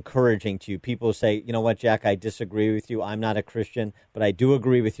was encouraging to you? People say, you know what, Jack, I disagree with you. I'm not a Christian, but I do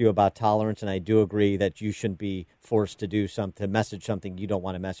agree with you about tolerance, and I do agree that you shouldn't be forced to do something, to message something you don't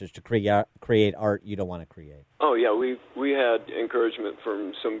want to message, to create art you don't want to create. Oh, yeah, we had encouragement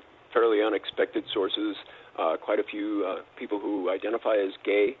from some fairly unexpected sources. quite a few people who identify as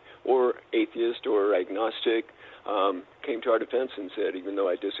gay or atheist or agnostic came to our defense and said, even though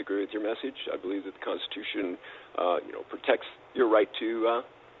I disagree with your message, I believe that the Constitution, protects your right to,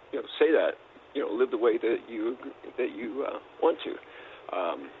 say that, live the way that you want to.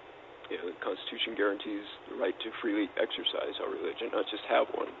 The Constitution guarantees the right to freely exercise our religion, not just have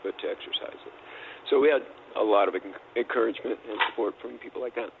one, but to exercise it. So we had a lot of encouragement and support from people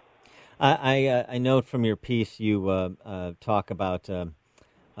like that. I note from your piece you talk about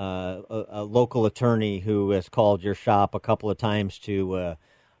a local attorney who has called your shop a couple of times to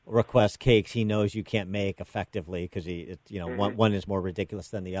request cakes he knows you can't make effectively because one is more ridiculous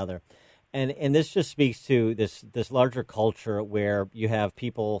than the other, and this just speaks to this larger culture where you have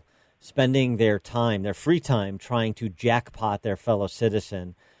people spending their free time trying to jackpot their fellow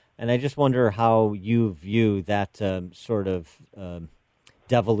citizen, and I just wonder how you view that sort of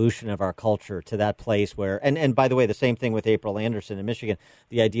devolution of our culture to that place where, and by the way, the same thing with April Anderson in Michigan,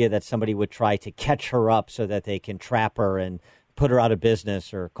 the idea that somebody would try to catch her up so that they can trap her and put her out of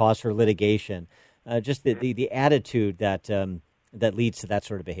business or cause her litigation, just the attitude that leads to that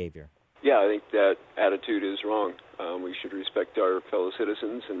sort of behavior. Yeah, I think that attitude is wrong. We should respect our fellow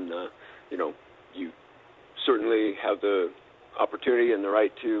citizens, and you certainly have the opportunity and the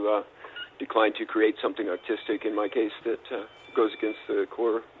right to decline to create something artistic, in my case, that goes against the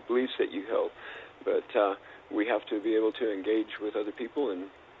core beliefs that you held. But we have to be able to engage with other people and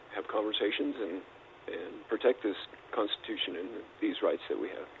have conversations and protect this Constitution and these rights that we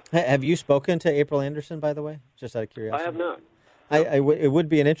have. Have you spoken to April Anderson, by the way? Just out of curiosity. I have not. It would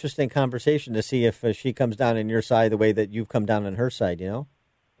be an interesting conversation to see if she comes down on your side the way that you've come down on her side, Yeah,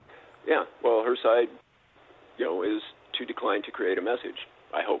 well, her side, is to decline to create a message,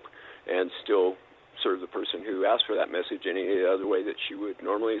 I hope, and still serve the person who asked for that message any other way that she would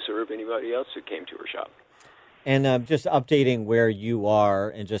normally serve anybody else who came to her shop. And just updating where you are,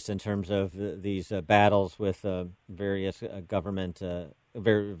 and just in terms of these battles with various government,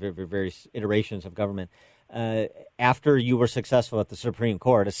 various iterations of government. After you were successful at the Supreme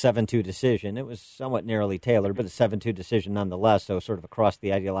Court, a 7-2 decision, it was somewhat narrowly tailored, but a 7-2 decision nonetheless, so sort of across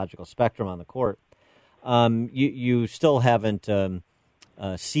the ideological spectrum on the court. You still haven't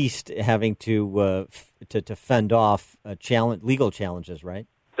ceased having to fend off legal challenges, right?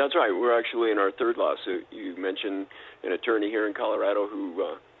 That's right. We're actually in our third lawsuit. You mentioned an attorney here in Colorado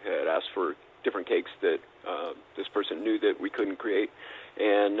who had asked for different cakes that this person knew that we couldn't create,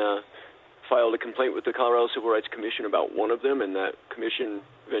 and filed a complaint with the Colorado Civil Rights Commission about one of them, and that commission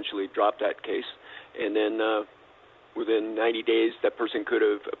eventually dropped that case. And then within 90 days, that person could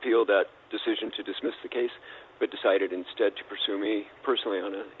have appealed that decision to dismiss the case, but decided instead to pursue me personally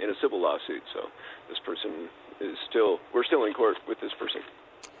in a civil lawsuit. So this person we're still in court with this person.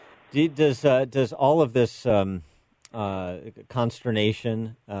 Does all of this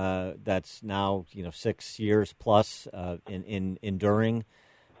consternation that's now 6 years plus in enduring,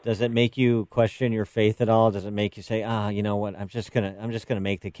 does it make you question your faith at all? Does it make you say, you know what, I'm just gonna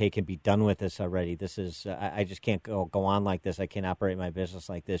make the cake and be done with this already? This is I just can't go on like this. I can't operate my business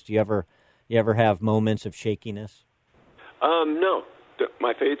like this. Do you ever have moments of shakiness? No.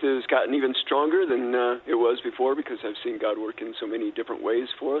 My faith has gotten even stronger than it was before, because I've seen God work in so many different ways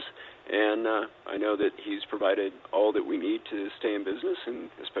for us, and I know that He's provided all that we need to stay in business,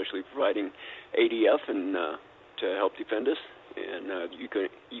 and especially providing ADF and to help defend us. And you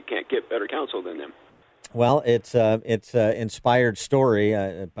can't get better counsel than them. Well, it's an inspired story.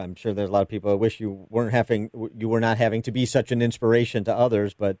 I'm sure there's a lot of people who wish you were not having to be such an inspiration to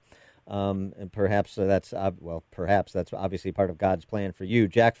others, but. And perhaps that's obviously part of God's plan for you.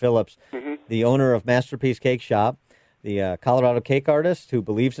 Jack Phillips, the owner of Masterpiece Cake Shop, the Colorado cake artist who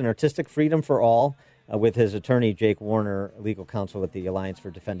believes in artistic freedom for all, with his attorney, Jake Warner, legal counsel with the Alliance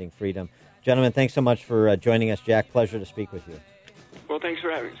for Defending Freedom. Gentlemen, thanks so much for joining us. Jack, pleasure to speak with you. Well, thanks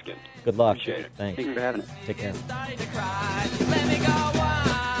for having us again. Good luck. Appreciate it. Thanks. Thanks for having us. Take care. Let me go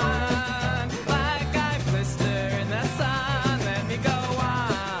on, like I blister in the sun. Let me go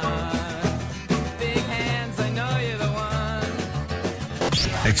on. Big hands, I know you're the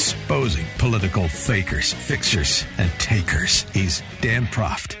one. Exposing political fakers, fixers, and takers. He's Dan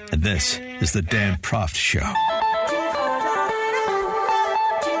Proft, and this is the Dan Proft Show.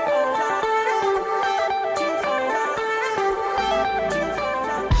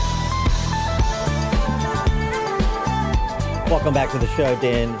 Welcome back to the show.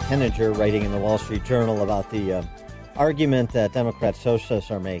 Dan Henninger writing in the Wall Street Journal about the argument that Democrat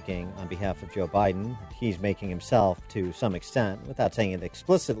socialists are making on behalf of Joe Biden. He's making himself, to some extent, without saying it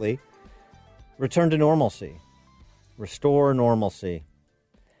explicitly, return to normalcy, restore normalcy.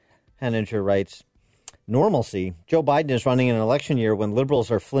 Henninger writes, normalcy. Joe Biden is running an election year when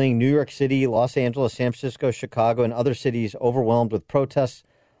liberals are fleeing New York City, Los Angeles, San Francisco, Chicago, and other cities overwhelmed with protests,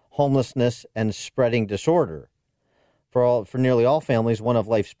 homelessness, and spreading disorder. For nearly all families, one of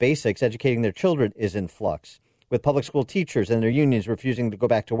life's basics, educating their children, is in flux. With public school teachers and their unions refusing to go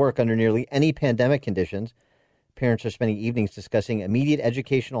back to work under nearly any pandemic conditions, parents are spending evenings discussing immediate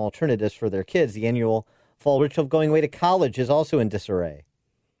educational alternatives for their kids. The annual fall ritual of going away to college is also in disarray.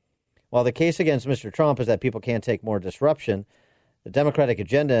 While the case against Mr. Trump is that people can't take more disruption, the Democratic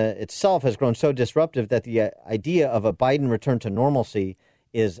agenda itself has grown so disruptive that the idea of a Biden return to normalcy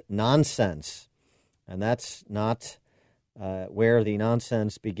is nonsense. And that's not where the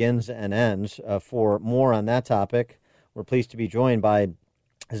nonsense begins and ends. For more on that topic, we're pleased to be joined by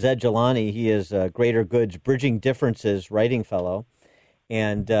Zaid Jilani. He is Greater Good's Bridging Differences writing fellow.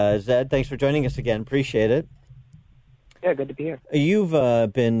 And Zaid, thanks for joining us again. Appreciate it. Yeah, good to be here. You've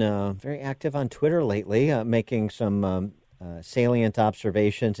been very active on Twitter lately, making some salient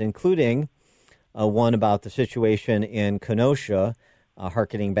observations, including one about the situation in Kenosha,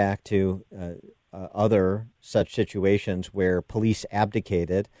 hearkening back to other such situations where police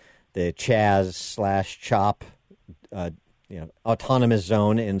abdicated, the Chaz/CHOP autonomous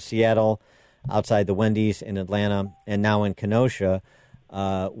zone in Seattle, outside the Wendy's in Atlanta, and now in Kenosha.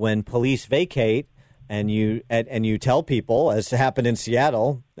 When police vacate and you tell people, as happened in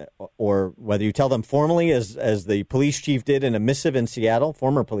Seattle, or whether you tell them formally as the police chief did in a missive in Seattle,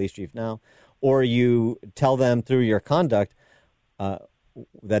 former police chief now, or you tell them through your conduct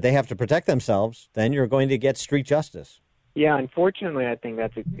that they have to protect themselves, then you're going to get street justice. Yeah, unfortunately, I think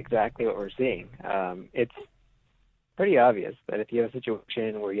that's exactly what we're seeing. It's pretty obvious that if you have a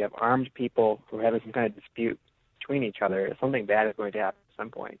situation where you have armed people who are having some kind of dispute between each other, something bad is going to happen at some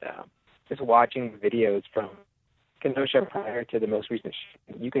point. Just watching videos from Kenosha prior to the most recent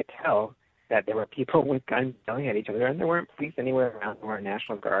shooting, you could tell that there were people with guns yelling at each other, and there weren't police anywhere around, there weren't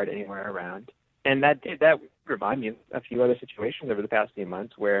National Guard anywhere around. And that remind me of a few other situations over the past few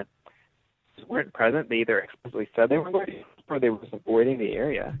months where they weren't present. They either explicitly said they weren't going to, or they were avoiding the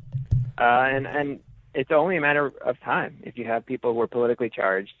area. And it's only a matter of time if you have people who are politically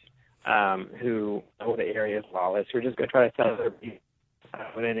charged, who know the area is lawless, who are just going to try to sell their beef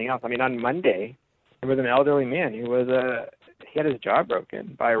with anything else. I mean, on Monday, there was an elderly man who was he had his jaw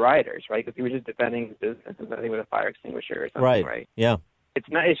broken by rioters, right? Because he was just defending his business, and I think with a fire extinguisher or something, right? Yeah.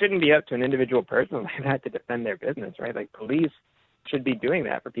 It shouldn't be up to an individual person like that to defend their business, right? Like, police should be doing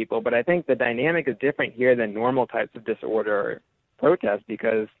that for people. But I think the dynamic is different here than normal types of disorder or protest,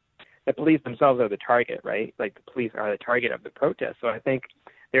 because the police themselves are the target, right? Like, the police are the target of the protest. So I think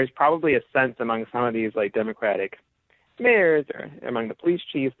there's probably a sense among some of these, like, Democratic mayors or among the police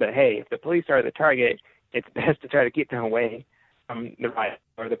chiefs that, hey, if the police are the target, it's best to try to keep them away from the riot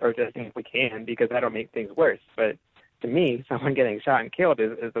or the protesting if we can, because that'll make things worse. But to me, someone getting shot and killed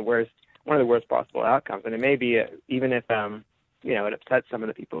is the worst, one of the worst possible outcomes. And it may be, even if, it upsets some of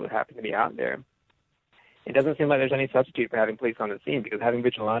the people that happen to be out there, it doesn't seem like there's any substitute for having police on the scene, because having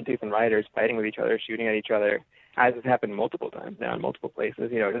vigilantes and rioters fighting with each other, shooting at each other, as has happened multiple times now in multiple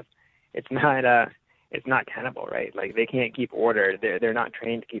places, it's not tenable, right? Like, they can't keep order. They're not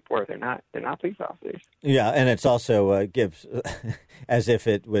trained to keep order. They're not police officers. Yeah, and it's also gives, as if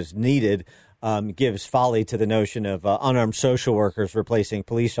it was needed, gives folly to the notion of unarmed social workers replacing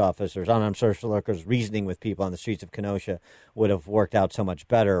police officers. Unarmed social workers reasoning with people on the streets of Kenosha would have worked out so much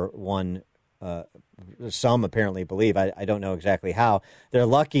better. Some apparently believe. I don't know exactly how. They're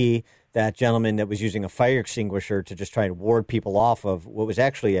lucky that gentleman that was using a fire extinguisher to just try and ward people off of what was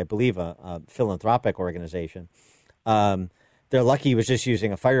actually, I believe, a philanthropic organization. They're lucky he was just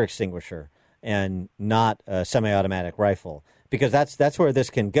using a fire extinguisher and not a semi-automatic rifle, because that's where this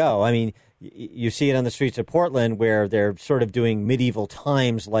can go. I mean, you see it on the streets of Portland where they're sort of doing medieval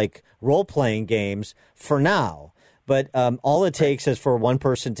times like role-playing games for now. But all it takes is for one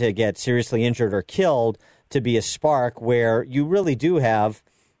person to get seriously injured or killed to be a spark where you really do have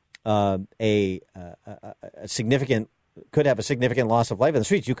a significant loss of life in the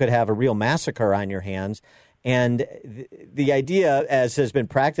streets. You could have a real massacre on your hands. And the idea, as has been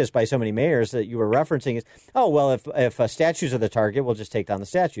practiced by so many mayors that you were referencing, is, oh, well, if statues are the target, we'll just take down the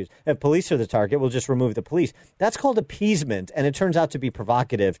statues. If police are the target, we'll just remove the police. That's called appeasement, and it turns out to be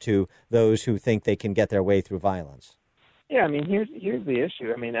provocative to those who think they can get their way through violence. Yeah, I mean, here's the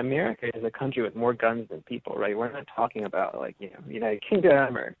issue. I mean, America is a country with more guns than people, right? We're not talking about, like, United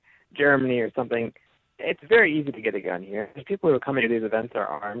Kingdom or Germany or something. It's very easy to get a gun here. The people who are coming to these events are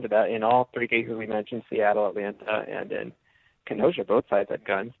armed. That in all three cases we mentioned, Seattle, Atlanta, and in Kenosha, both sides had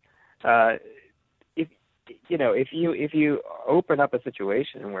guns. If if you open up a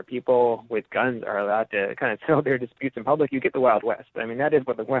situation where people with guns are allowed to kind of settle their disputes in public, you get the Wild West. I mean, that is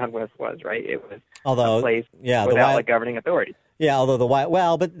what the Wild West was, right? It was a place without a governing authority. Yeah, although the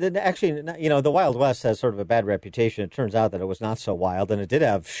Wild West has sort of a bad reputation. It turns out that it was not so wild, and it did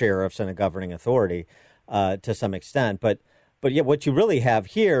have sheriffs and a governing authority to some extent. But yet what you really have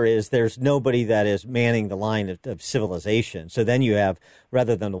here is there's nobody that is manning the line of civilization. So then you have,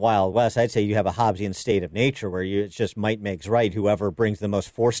 rather than the Wild West, I'd say you have a Hobbesian state of nature where it's just might makes right. Whoever brings the most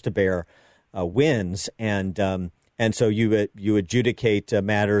force to bear wins, and so you adjudicate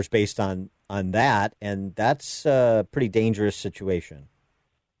matters based on that, and that's a pretty dangerous situation.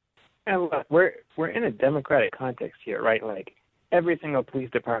 And look, we're in a democratic context here, right? Like, every single police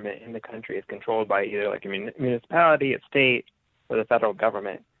department in the country is controlled by either like a municipality, a state, or the federal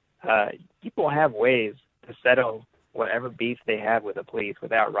government. People have ways to settle whatever beef they have with the police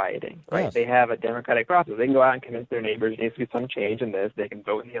without rioting, right? Yes. They have a democratic process. They can go out and convince their neighbors there needs to be some change in this. They can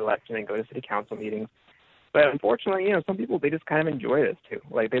vote in the election and go to city council meetings. But unfortunately, some people, they just kind of enjoy this too.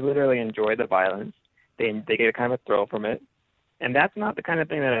 Like, they literally enjoy the violence. They get a kind of a thrill from it. And that's not the kind of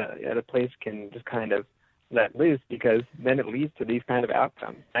thing that a place can just kind of let loose, because then it leads to these kind of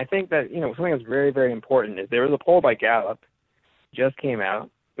outcomes. I think that, something that's very, very important is there was a poll by Gallup just came out.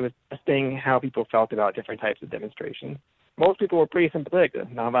 It was testing how people felt about different types of demonstrations. Most people were pretty sympathetic to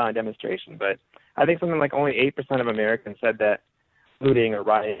nonviolent demonstration, but I think something like only 8% of Americans said that looting or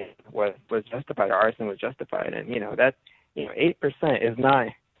rioting was justified, or arson was justified. And, 8% is not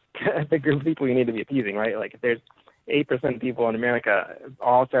the group of people you need to be appeasing, right? Like, if there's 8% of people in America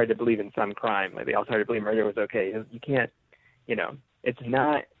all started to believe in some crime, like they all started to believe murder was okay. You can't, it's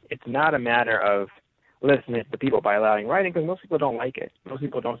not a matter of listening to the people by allowing rioting, because most people don't like it. Most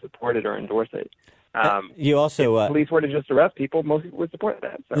people don't support it or endorse it. You also, if police were to just arrest people, most people would support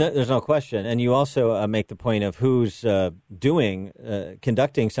that. So. No, there's no question. And you also make the point of who's conducting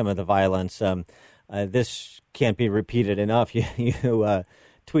some of the violence. This can't be repeated enough. You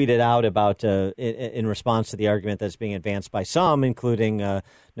tweeted out about, in response to the argument that's being advanced by some, including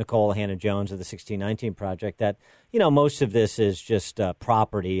Nicole Hannah-Jones of the 1619 Project, that, most of this is just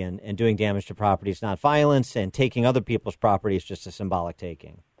property, and doing damage to property is not violence, and taking other people's property is just a symbolic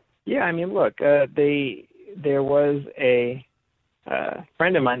taking. Yeah, I mean, look, there was a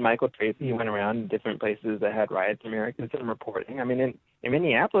friend of mine, Michael Tracy. He went around different places that had riots in America and reporting. I mean, in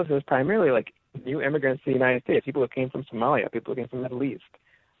Minneapolis, it was primarily like new immigrants to the United States, people who came from Somalia, people who came from the Middle East,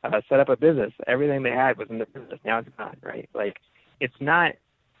 set up a business. Everything they had was in the business. Now it's gone, right? Like, it's not,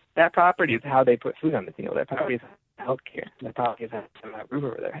 that property is how they put food on the table. That property is health care. That property is how they have a roof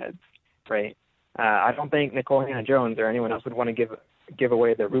over their heads, right? I don't think Nicole Hannah-Jones or anyone else would want to give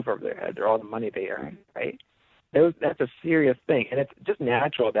away their roof over their head or all the money they earn, right? That's a serious thing, and it's just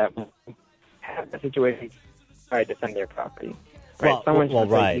natural that we have a situation try to defend their property, right? Someone should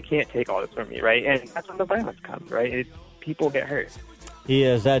say, you can't take all this from me, right? And that's when the violence comes, right? People get hurt. He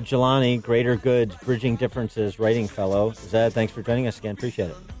is Zed Jelani, Greater Goods, Bridging Differences writing fellow. Zed, thanks for joining us again. Appreciate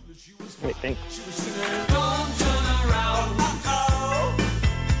it. Great, thanks.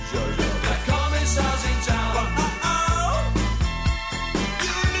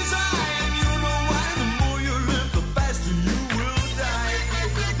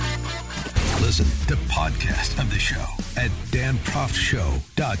 Listen to podcast of the show at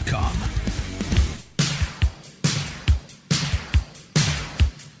danproftshow.com.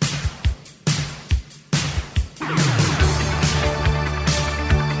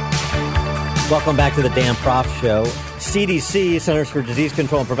 Welcome back to the Dan Proft Show. CDC, Centers for Disease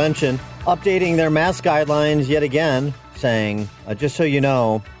Control and Prevention, updating their mask guidelines yet again, saying, just so you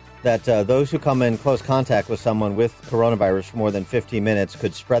know, that those who come in close contact with someone with coronavirus for more than 15 minutes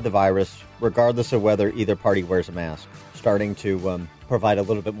could spread the virus, regardless of whether either party wears a mask. Starting to provide a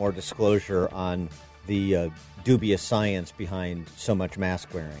little bit more disclosure on the dubious science behind so much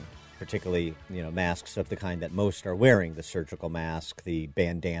mask wearing, particularly, masks of the kind that most are wearing, the surgical mask, the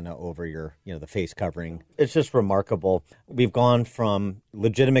bandana over your, the face covering. It's just remarkable. We've gone from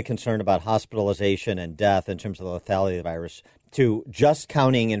legitimate concern about hospitalization and death in terms of the lethality of the virus to just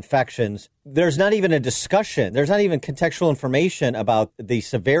counting infections. There's not even a discussion. There's not even contextual information about the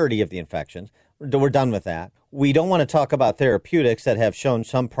severity of the infections. We're done with that. We don't want to talk about therapeutics that have shown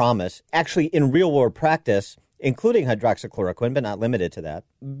some promise, actually in real-world practice, including hydroxychloroquine, but not limited to that,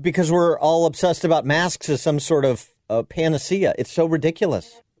 because we're all obsessed about masks as some sort of panacea. It's so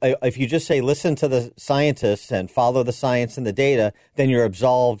ridiculous. If you just say, listen to the scientists and follow the science and the data, then you're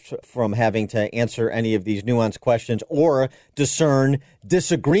absolved from having to answer any of these nuanced questions or discern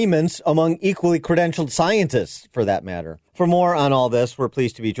disagreements among equally credentialed scientists, for that matter. For more on all this, we're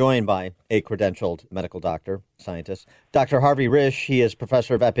pleased to be joined by a credentialed medical doctor, scientist, Dr. Harvey Risch. He is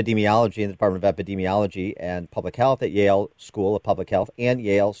professor of epidemiology in the Department of Epidemiology and Public Health at Yale School of Public Health and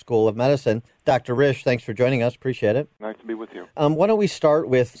Yale School of Medicine. Dr. Risch, thanks for joining us. Appreciate it. Nice to be with you. Why don't we start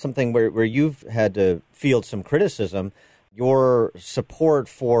with something where you've had to field some criticism. Your support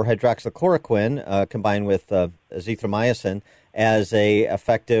for hydroxychloroquine combined with azithromycin as a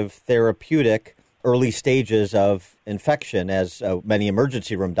effective therapeutic early stages of infection, as many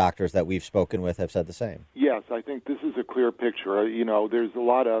emergency room doctors that we've spoken with have said the same. Yes, I think this is a clear picture. There's a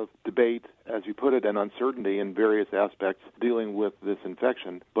lot of debate, as you put it, and uncertainty in various aspects dealing with this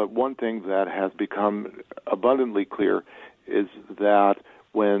infection. But one thing that has become abundantly clear is that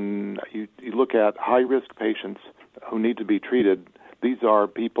when you look at high-risk patients who need to be treated, these are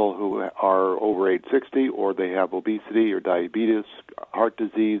people who are over age 60, or they have obesity or diabetes, heart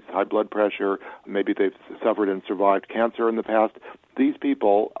disease, high blood pressure, maybe they've suffered and survived cancer in the past. These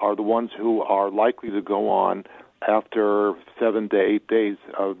people are the ones who are likely to go on after 7 to 8 days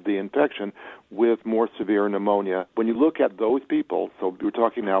of the infection with more severe pneumonia. When you look at those people, so we're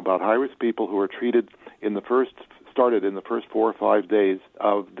talking now about high-risk people who are started in the first 4 or 5 days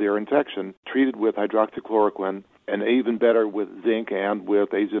of their infection, treated with hydroxychloroquine, and even better with zinc and with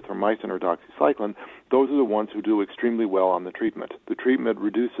azithromycin or doxycycline, those are the ones who do extremely well on the treatment. The treatment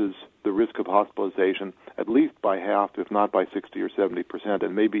reduces the risk of hospitalization at least by half, if not by 60 or 70%,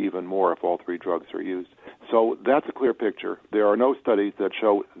 and maybe even more if all three drugs are used. So that's a clear picture. There are no studies that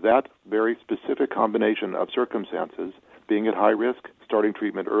show that very specific combination of circumstances, being at high risk, starting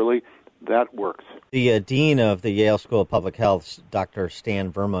treatment early, that works. The dean of the Yale School of Public Health, Dr.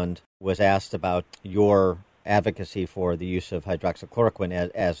 Stan Vermund, was asked about your advocacy for the use of hydroxychloroquine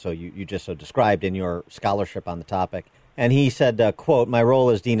as so you just so described in your scholarship on the topic. And he said, quote, "My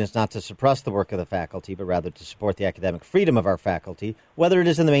role as dean is not to suppress the work of the faculty, but rather to support the academic freedom of our faculty, whether it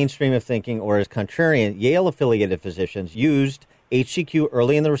is in the mainstream of thinking or as contrarian. Yale-affiliated physicians used HCQ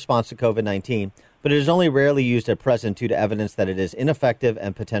early in the response to COVID-19, but it is only rarely used at present due to evidence that it is ineffective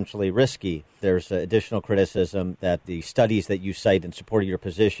and potentially risky." There's additional criticism that the studies that you cite in support of your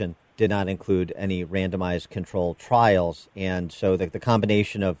position did not include any randomized controlled trials. And so the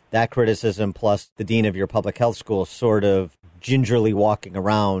combination of that criticism plus the dean of your public health school sort of gingerly walking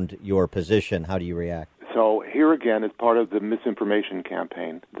around your position, how do you react? So here again is part of the misinformation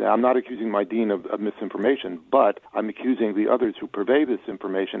campaign. I'm not accusing my dean of misinformation, but I'm accusing the others who purvey this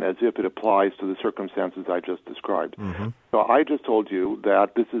information as if it applies to the circumstances I just described. Mm-hmm. So I just told you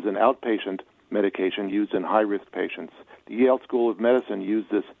that this is an outpatient medication used in high-risk patients. The Yale School of Medicine used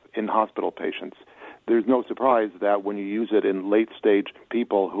this in hospital patients. There's no surprise that when you use it in late-stage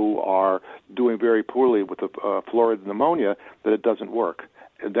people who are doing very poorly with florid pneumonia, that it doesn't work.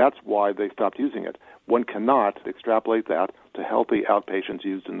 And that's why they stopped using it. One cannot extrapolate that to healthy outpatients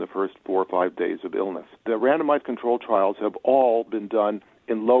used in the first 4 or 5 days of illness. The randomized controlled trials have all been done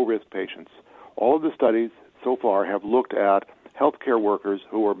in low-risk patients. All of the studies so far have looked at healthcare workers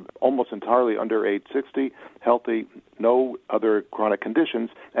who are almost entirely under age 60, healthy, no other chronic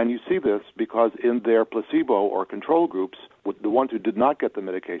conditions, and you see this because in their placebo or control groups, with the ones who did not get the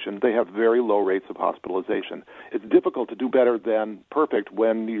medication, they have very low rates of hospitalization. It's difficult to do better than perfect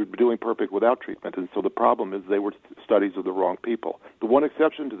when you're doing perfect without treatment, and so the problem is they were studies of the wrong people. The one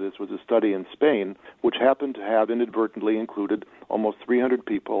exception to this was a study in Spain, which happened to have inadvertently included almost 300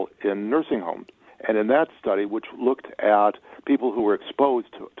 people in nursing homes. And in that study, which looked at people who were exposed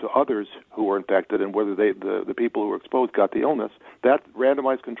to others who were infected and whether the people who were exposed got the illness, that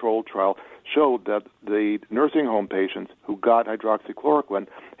randomized controlled trial showed that the nursing home patients who got hydroxychloroquine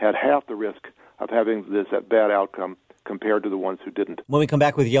had half the risk of having this bad outcome compared to the ones who didn't. When we come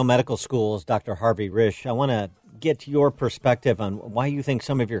back with Yale Medical School's Dr. Harvey Risch, I want to get your perspective on why you think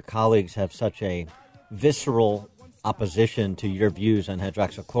some of your colleagues have such a visceral opposition to your views on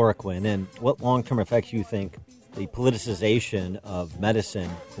hydroxychloroquine, and what long-term effects you think the politicization of medicine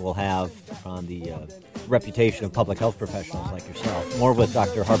will have on the reputation of public health professionals like yourself. More with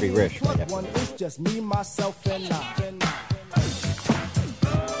Dr. Harvey Risch right after this. It's just me, myself, and I.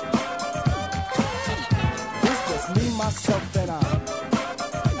 It's just me, myself, and I.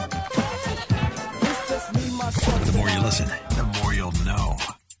 It's just me, myself. The more you listen, the more you'll know.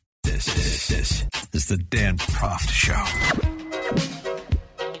 This is the Dan Proft Show.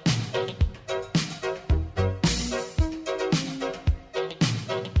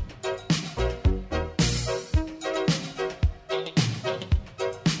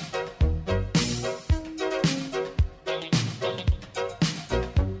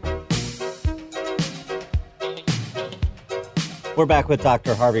 We're back with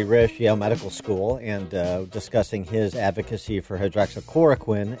Dr. Harvey Risch, Yale Medical School, and discussing his advocacy for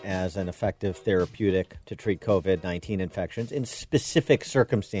hydroxychloroquine as an effective therapeutic to treat COVID-19 infections in specific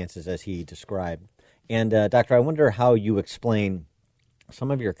circumstances, as he described. And, Doctor, I wonder how you explain some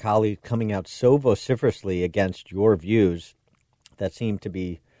of your colleagues coming out so vociferously against your views that seem to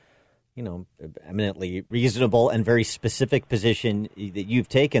be, eminently reasonable and very specific position that you've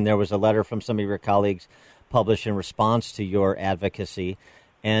taken. There was a letter from some of your colleagues published in response to your advocacy,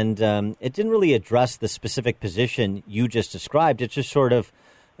 and it didn't really address the specific position you just described. It just sort of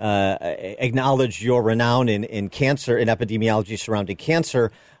acknowledged your renown in cancer, in epidemiology surrounding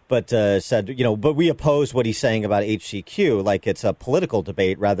cancer, but said, but we oppose what he's saying about HCQ, like it's a political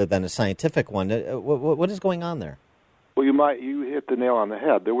debate rather than a scientific one. What is going on there? Well, you hit the nail on the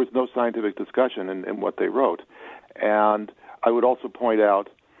head. There was no scientific discussion in what they wrote. And I would also point out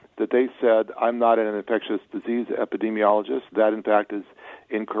that they said, I'm not an infectious disease epidemiologist. That, in fact, is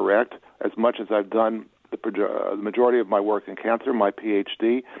incorrect. As much as I've done the majority of my work in cancer, my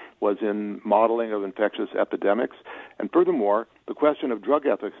PhD was in modeling of infectious epidemics. And furthermore, the question of drug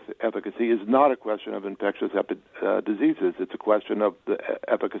efficacy is not a question of infectious diseases. It's a question of the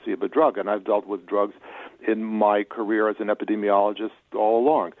efficacy of a drug. And I've dealt with drugs in my career as an epidemiologist all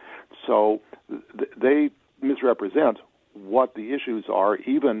along. So they misrepresent what the issues are,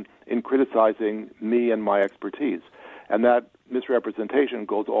 even in criticizing me and my expertise. And that misrepresentation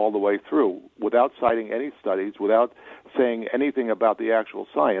goes all the way through. Without citing any studies, without saying anything about the actual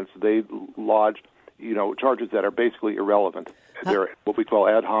science, they lodge, charges that are basically irrelevant. They're what we call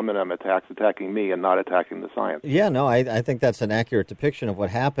ad hominem attacks, attacking me and not attacking the science. Yeah, no, I think that's an accurate depiction of what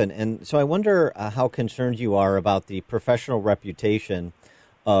happened. And so I wonder how concerned you are about the professional reputation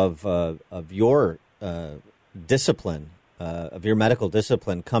of your discipline, of your medical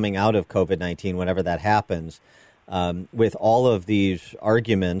discipline coming out of COVID-19, whenever that happens, with all of these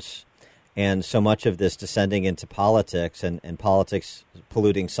arguments and so much of this descending into politics and politics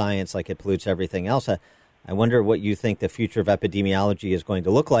polluting science like it pollutes everything else. I wonder what you think the future of epidemiology is going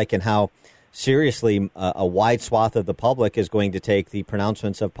to look like and how seriously a wide swath of the public is going to take the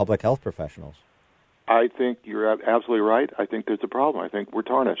pronouncements of public health professionals. I think you're absolutely right. I think there's a problem. I think we're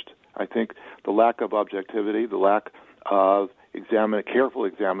tarnished. I think the lack of objectivity, the lack of careful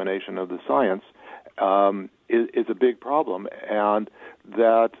examination of the science is a big problem, and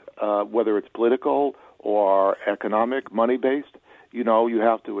that whether it's political or economic, money-based, you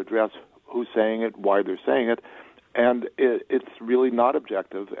have to address who's saying it, why they're saying it, and it's really not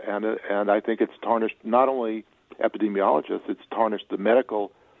objective, and I think it's tarnished not only epidemiologists, it's tarnished the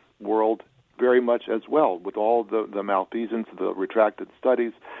medical world very much as well, with all the malfeasance, the retracted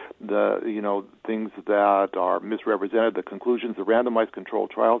studies, the things that are misrepresented, the conclusions, the randomized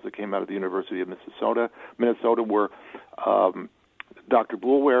controlled trials that came out of the University of Minnesota, where Dr.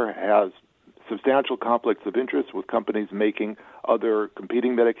 Boulware has substantial conflicts of interest with companies making other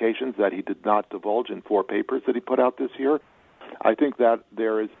competing medications that he did not divulge in 4 papers that he put out this year. I think that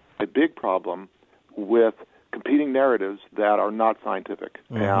there is a big problem with competing narratives that are not scientific,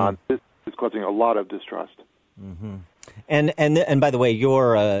 and this is causing a lot of distrust. Mm-hmm. And by the way,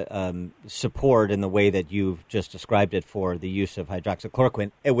 your support in the way that you've just described it for the use of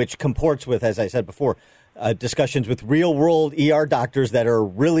hydroxychloroquine, which comports with, as I said before, discussions with real-world ER doctors that are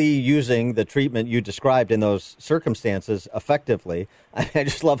really using the treatment you described in those circumstances effectively. I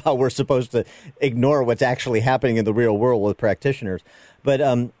just love how we're supposed to ignore what's actually happening in the real world with practitioners. But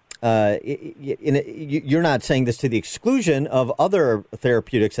you're not saying this to the exclusion of other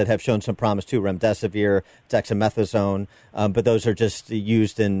therapeutics that have shown some promise too, remdesivir, dexamethasone, but those are just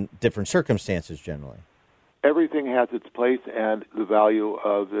used in different circumstances generally. Everything has its place and the value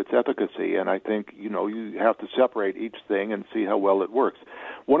of its efficacy, and I think, you have to separate each thing and see how well it works.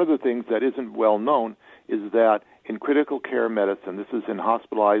 One of the things that isn't well known is that in critical care medicine, this is in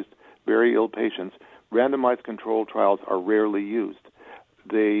hospitalized, very ill patients, randomized controlled trials are rarely used.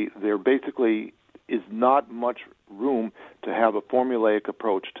 There basically is not much room to have a formulaic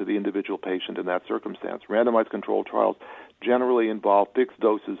approach to the individual patient in that circumstance. Randomized controlled trials generally involve fixed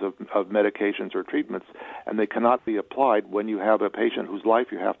doses of medications or treatments, and they cannot be applied when you have a patient whose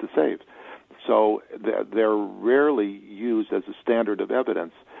life you have to save. So they're rarely used as a standard of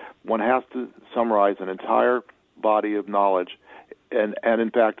evidence. One has to summarize an entire body of knowledge, and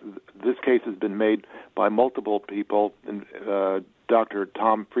in fact, this case has been made by multiple people. Dr.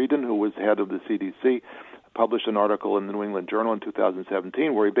 Tom Frieden, who was head of the CDC, published an article in the New England Journal in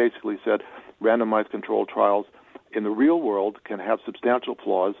 2017 where he basically said randomized controlled trials in the real world can have substantial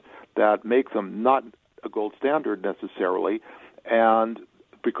flaws that make them not a gold standard necessarily, and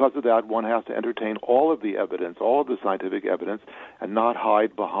because of that, one has to entertain all of the evidence, all of the scientific evidence, and not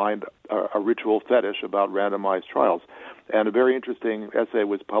hide behind a ritual fetish about randomized trials. And a very interesting essay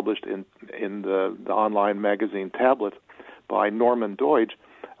was published in the online magazine Tablet by Norman Doidge,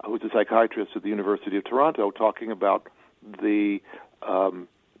 who's a psychiatrist at the University of Toronto, talking about the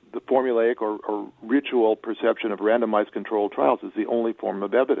formulaic or ritual perception of randomized controlled trials as the only form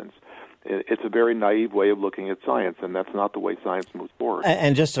of evidence. It's a very naive way of looking at science, and that's not the way science moves forward.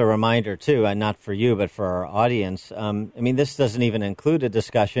 And just a reminder, too, and not for you, but for our audience, this doesn't even include a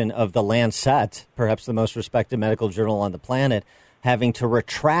discussion of the Lancet, perhaps the most respected medical journal on the planet, having to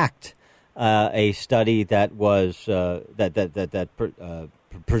retract a study that was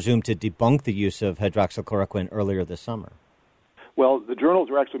presumed to debunk the use of hydroxychloroquine earlier this summer. Well, the journals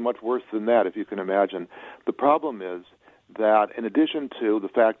are actually much worse than that, if you can imagine. The problem is that in addition to the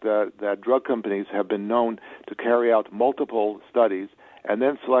fact that drug companies have been known to carry out multiple studies and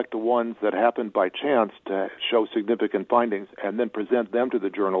then select the ones that happened by chance to show significant findings and then present them to the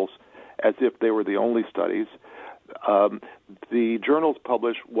journals as if they were the only studies, the journals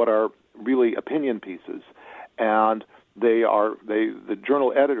publish what are really opinion pieces, and the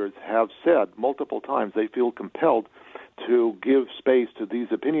journal editors have said multiple times they feel compelled to give space to these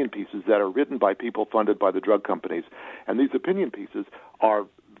opinion pieces that are written by people funded by the drug companies. And these opinion pieces are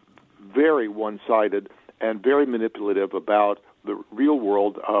very one-sided and very manipulative about the real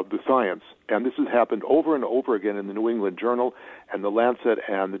world of the science. And this has happened over and over again in the New England Journal and the Lancet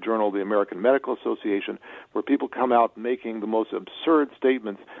and the Journal of the American Medical Association, where people come out making the most absurd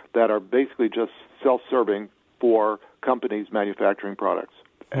statements that are basically just self-serving for companies manufacturing products.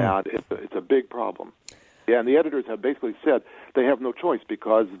 And it's a big problem. Yeah, and the editors have basically said they have no choice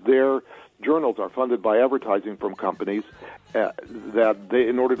because their journals are funded by advertising from companies that they,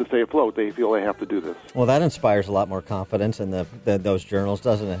 in order to stay afloat, they feel they have to do this. Well, that inspires a lot more confidence in those journals,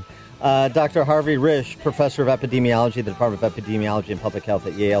 doesn't it? Dr. Harvey Risch, professor of epidemiology at the Department of Epidemiology and Public Health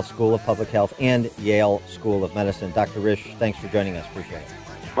at Yale School of Public Health and Yale School of Medicine. Dr. Risch, thanks for joining us. Appreciate it.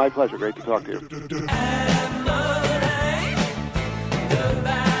 My pleasure. Great to talk to you.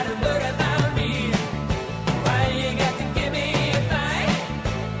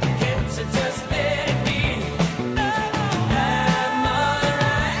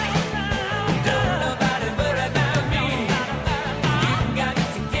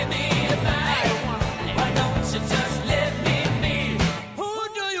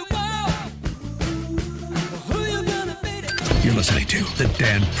 You're listening to The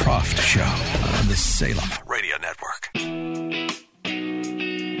Dan Proft Show on the Salem Radio Network.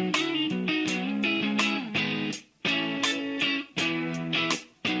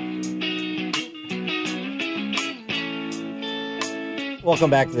 Welcome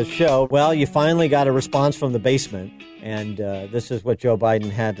back to the show. Well, you finally got a response from the basement, and this is what Joe Biden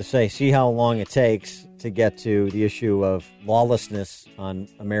had to say. See how long it takes to get to the issue of lawlessness on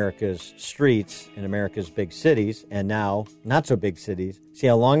America's streets in America's big cities, and now not so big cities. See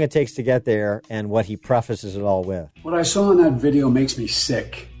how long it takes to get there and what he prefaces it all with. What I saw in that video makes me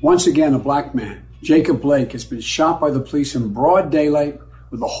sick. Once again, a black man, Jacob Blake, has been shot by the police in broad daylight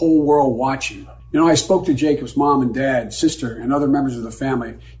with the whole world watching. You know, I spoke to Jacob's mom and dad, sister, and other members of the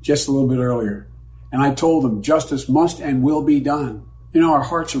family just a little bit earlier, and I told them justice must and will be done. You know, our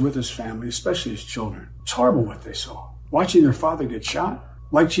hearts are with his family, especially his children. It's horrible what they saw. Watching their father get shot,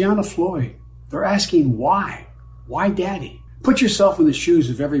 like Gianna Floyd. They're asking why. Why daddy? Put yourself in the shoes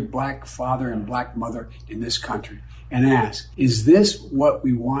of every black father and black mother in this country and ask, is this what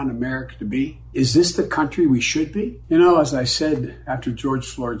we want America to be? Is this the country we should be? You know, as I said after George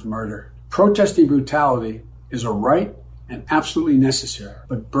Floyd's murder, protesting brutality is a right and absolutely necessary.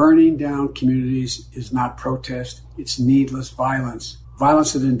 But burning down communities is not protest. It's needless violence.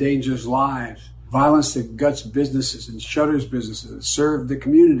 Violence that endangers lives. Violence that guts businesses and shutters businesses that serve the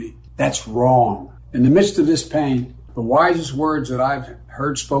community. That's wrong. In the midst of this pain, the wisest words that I've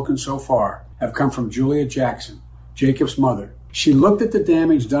heard spoken so far have come from Julia Jackson, Jacob's mother. She looked at the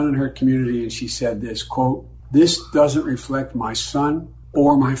damage done in her community and she said this, quote, "This doesn't reflect my son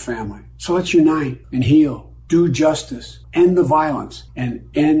or my family. So let's unite and heal, do justice, end the violence, and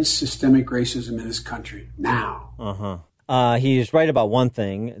end systemic racism in this country now." He's right about one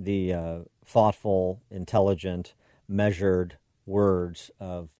thing, the thoughtful, intelligent, measured words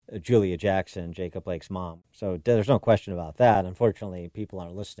of Julia Jackson, Jacob Blake's mom. So there's no question about that. Unfortunately, people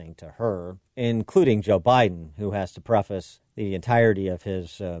aren't listening to her, including Joe Biden, who has to preface the entirety of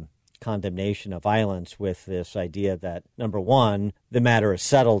his condemnation of violence with this idea that, number one, the matter is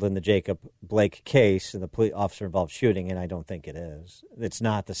settled in the Jacob Blake case and the police officer-involved shooting, and I don't think it is. It's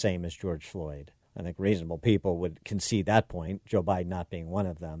not the same as George Floyd. I think reasonable people would concede that point, Joe Biden not being one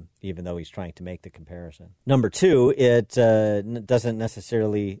of them, even though he's trying to make the comparison. Number two, it doesn't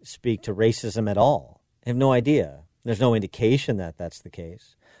necessarily speak to racism at all. I have no idea. There's no indication that that's the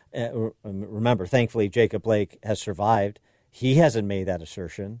case. Remember, thankfully, Jacob Blake has survived. He hasn't made that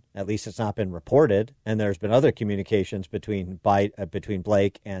assertion. At least it's not been reported. And there's been other communications between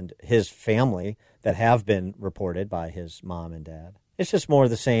Blake and his family that have been reported by his mom and dad. It's just more of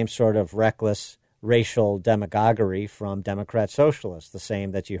the same sort of reckless racial demagoguery from Democrat socialists, the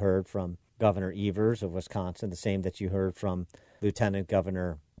same that you heard from Governor Evers of Wisconsin, the same that you heard from Lieutenant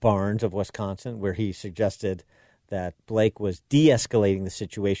Governor Barnes of Wisconsin, where he suggested that Blake was de-escalating the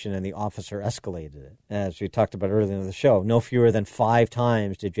situation and the officer escalated it. As we talked about earlier in the show, no fewer than 5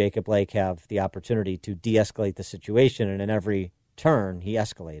 times did Jacob Blake have the opportunity to de-escalate the situation, and in every turn, he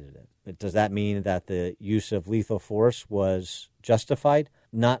escalated it. But does that mean that the use of lethal force was justified?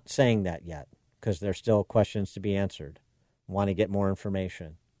 Not saying that yet, because there's still questions to be answered. Want to get more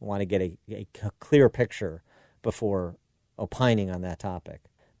information. Want to get a clear picture before opining on that topic.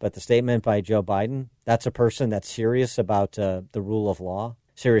 But the statement by Joe Biden, that's a person that's serious about the rule of law,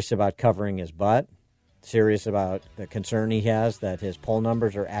 serious about covering his butt, serious about the concern he has that his poll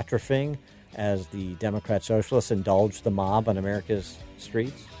numbers are atrophying as the Democrat socialists indulge the mob on America's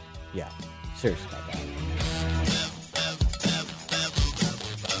streets. Yeah, serious about that.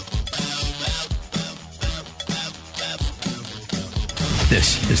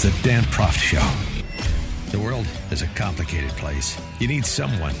 This is the Dan Proft Show. The world is a complicated place. You need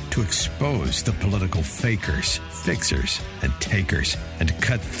someone to expose the political fakers, fixers, and takers, and to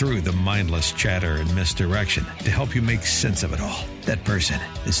cut through the mindless chatter and misdirection to help you make sense of it all. That person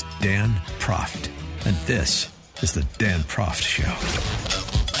is Dan Proft, and this is the Dan Proft Show.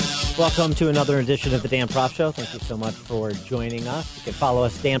 Welcome to another edition of the Dan Proft Show. Thank you so much for joining us. You can follow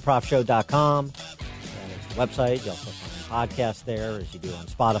us, danproftshow.com. That is the website. You also find podcasts there, as you do on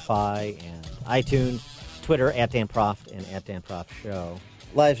Spotify and iTunes. Twitter, @DanProft and @DanProftShow.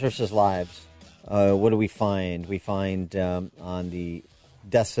 Lives versus lives. What do we find? We find on the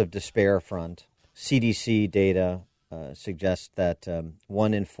deaths of despair front, CDC data suggests that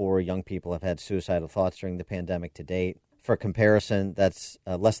 1 in 4 young people have had suicidal thoughts during the pandemic to date. For comparison, that's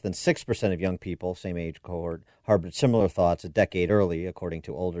less than 6% of young people, same age cohort, harbored similar thoughts a decade early, according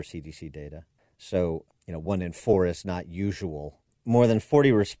to older CDC data. So, 1 in 4 is not usual. More than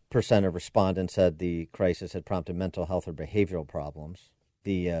 40% of respondents said the crisis had prompted mental health or behavioral problems.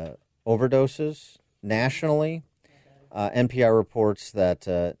 The overdoses nationally, NPR reports that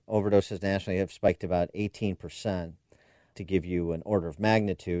overdoses nationally have spiked about 18%. To give you an order of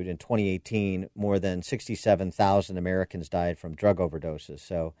magnitude, in 2018, more than 67,000 Americans died from drug overdoses.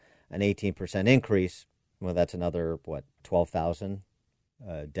 So an 18% increase, well, that's another, 12,000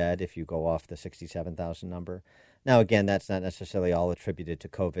 dead if you go off the 67,000 number. Now, again, that's not necessarily all attributed to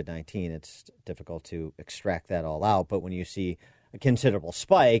COVID-19. It's difficult to extract that all out. But when you see a considerable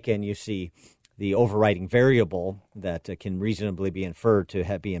spike and you see the overriding variable that can reasonably be inferred to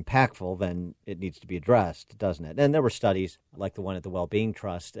be impactful, then it needs to be addressed, doesn't it? And there were studies like the one at the Wellbeing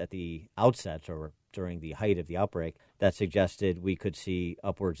Trust at the outset or during the height of the outbreak that suggested we could see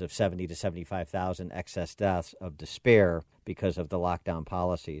upwards of 70 to 75,000 excess deaths of despair because of the lockdown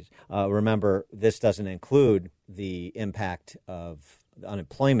policies. Remember, this doesn't include the impact of the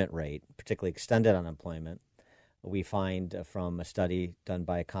unemployment rate, particularly extended unemployment. We find from a study done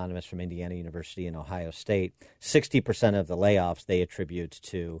by economists from Indiana University and Ohio State, 60% of the layoffs they attribute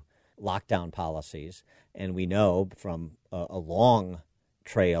to lockdown policies. And we know from a long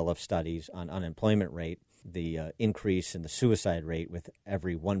trail of studies on unemployment rate, the increase in the suicide rate with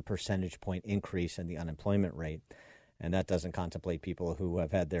every 1 percentage point increase in the unemployment rate. And that doesn't contemplate people who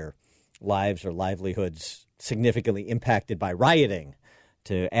have had their lives or livelihoods significantly impacted by rioting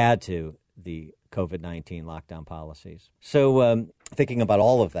to add to the COVID-19 lockdown policies. So thinking about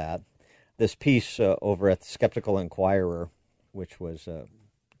all of that, this piece over at the Skeptical Inquirer, which was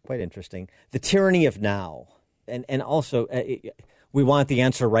quite interesting, The Tyranny of Now. And also, we want the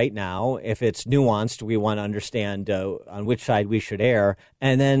answer right now. If it's nuanced, we want to understand on which side we should err.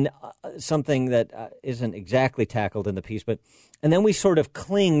 And then something that isn't exactly tackled in the piece, and then we sort of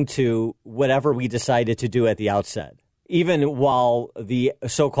cling to whatever we decided to do at the outset. Even while the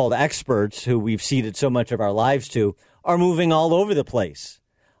so-called experts who we've ceded so much of our lives to are moving all over the place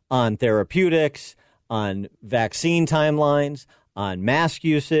on therapeutics, on vaccine timelines, on mask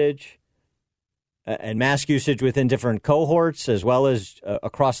usage, and mask usage within different cohorts as well as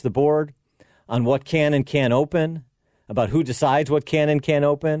across the board, on what can and can't open, about who decides what can and can't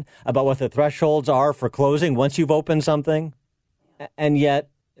open, about what the thresholds are for closing once you've opened something. And yet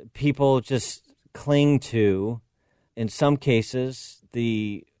people just cling to, in some cases,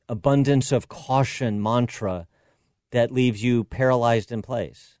 the abundance of caution mantra that leaves you paralyzed in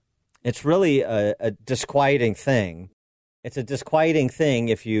place. It's really a disquieting thing. It's a disquieting thing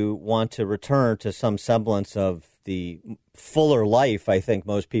if you want to return to some semblance of the fuller life I think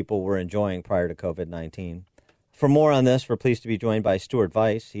most people were enjoying prior to COVID-19. For more on this, we're pleased to be joined by Stuart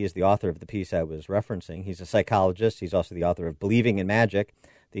Weiss. He is the author of the piece I was referencing. He's a psychologist. He's also the author of Believing in Magic,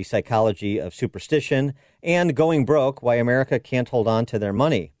 The Psychology of Superstition, and Going Broke, Why America Can't Hold On to Their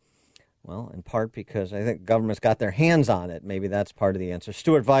Money. Well, in part because I think government's got their hands on it. Maybe that's part of the answer.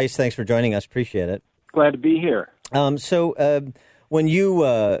 Stuart Weiss, thanks for joining us. Appreciate it. Glad to be here. When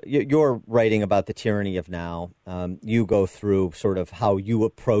you're writing about the tyranny of now, you go through sort of how you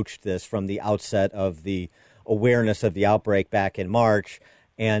approached this from the outset of the awareness of the outbreak back in March.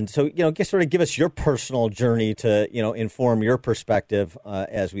 And so, sort of give us your personal journey to, inform your perspective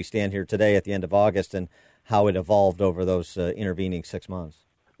as we stand here today at the end of August and how it evolved over those intervening 6 months.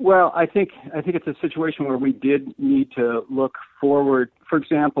 Well, I think it's a situation where we did need to look forward, for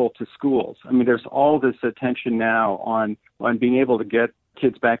example, to schools. I mean, there's all this attention now on being able to get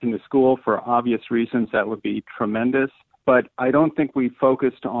kids back into school for obvious reasons. That would be tremendous. But I don't think we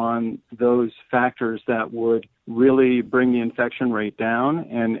focused on those factors that would really bring the infection rate down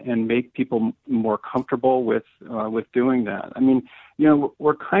and make people more comfortable with doing that. I mean,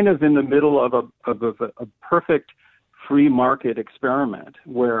 we're kind of in the middle of a perfect free market experiment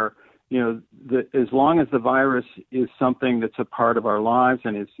where, as long as the virus is something that's a part of our lives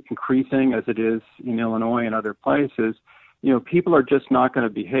and is increasing as it is in Illinois and other places, people are just not going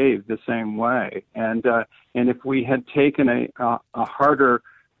to behave the same way. And if we had taken a harder,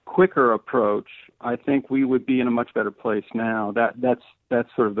 quicker approach, I think we would be in a much better place now. That's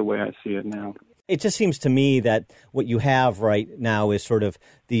sort of the way I see it now. It just seems to me that what you have right now is sort of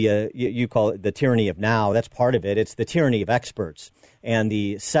the, you call it the tyranny of now. That's part of it. It's the tyranny of experts and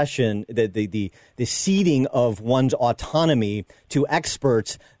the cession, the ceding of one's autonomy to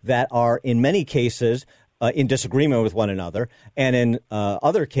experts that are in many cases in disagreement with one another, and in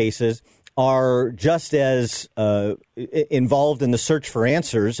other cases are just as involved in the search for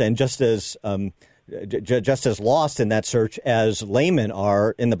answers and just as lost in that search as laymen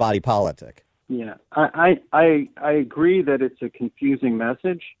are in the body politic. Yeah, I agree that it's a confusing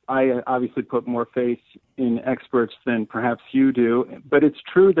message. I obviously put more faith in experts than perhaps you do, but it's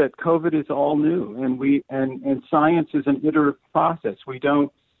true that COVID is all new, and science is an iterative process. We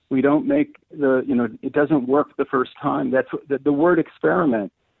don't make it doesn't work the first time. That's the word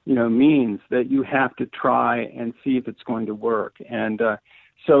experiment, means that you have to try and see if it's going to work. And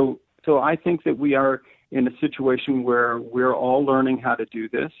so I think that we are in a situation where we're all learning how to do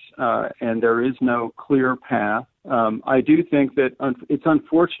this, and there is no clear path. I do think that it's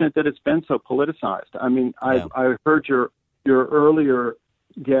unfortunate that it's been so politicized. I mean, I heard your earlier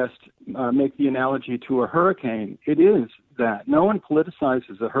guest make the analogy to a hurricane. It is that. No one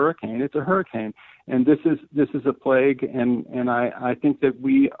politicizes a hurricane. It's a hurricane. And this is a plague, and I think that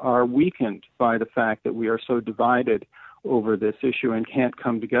we are weakened by the fact that we are so divided over this issue and can't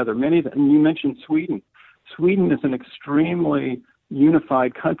come together. And you mentioned Sweden. Sweden is an extremely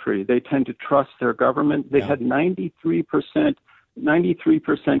unified country. They tend to trust their government. They had 93%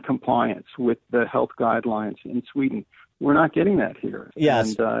 compliance with the health guidelines in Sweden. We're not getting that here.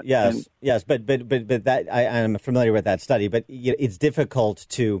 Yes, yes, but that I'm familiar with that study. But it's difficult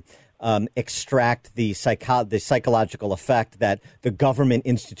to extract the psychological effect that the government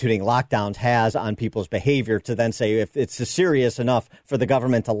instituting lockdowns has on people's behavior to then say if it's serious enough for the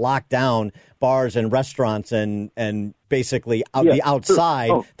government to lock down bars and restaurants and basically be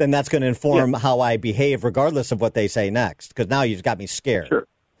outside, then that's going to inform how I behave regardless of what they say next. Because now you've got me scared. Sure.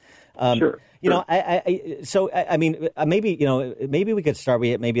 Maybe we could start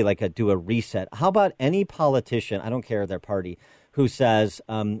with do a reset. How about any politician, I don't care their party, who says,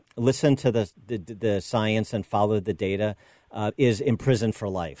 listen to the science and follow the data, is imprisoned for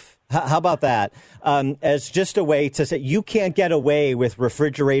life. How about that? As just a way to say you can't get away with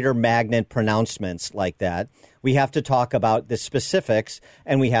refrigerator magnet pronouncements like that. We have to talk about the specifics,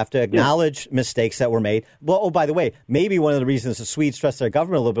 and we have to acknowledge mistakes that were made. Well, by the way, maybe one of the reasons the Swedes trust their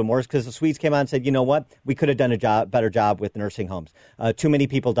government a little bit more is because the Swedes came out and said, you know what, we could have done a better job with nursing homes. Too many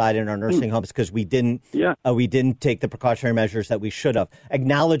people died in our nursing homes because we didn't take the precautionary measures that we should have.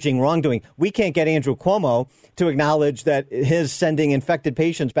 Acknowledging wrongdoing. We can't get Andrew Cuomo to acknowledge that his sending infected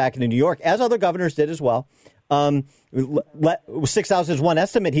patients back into New York, as other governors did as well, 6,000 is one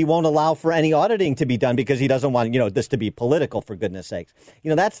estimate. He won't allow for any auditing to be done because he doesn't want, this to be political, for goodness sakes.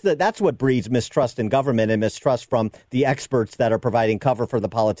 That's what breeds mistrust in government and mistrust from the experts that are providing cover for the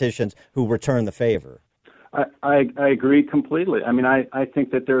politicians who return the favor. I agree completely. I mean, I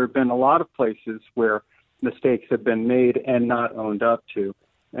think that there have been a lot of places where mistakes have been made and not owned up to.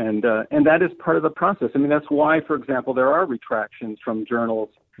 And that is part of the process. I mean, that's why, for example, there are retractions from journals,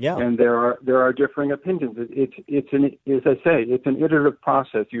 and there are differing opinions. It's as I say, it's an iterative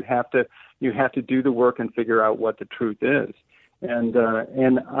process. You have to do the work and figure out what the truth is. And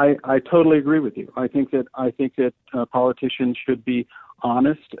I totally agree with you. I think that politicians should be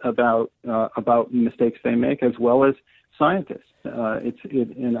honest about mistakes they make, as well as scientists.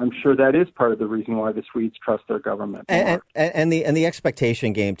 And I'm sure that is part of the reason why the Swedes trust their government more. And the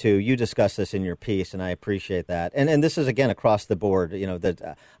expectation game too. You discuss this in your piece, and I appreciate that. And this is again across the board.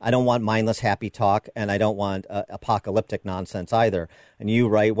 That I don't want mindless happy talk, and I don't want apocalyptic nonsense either. And you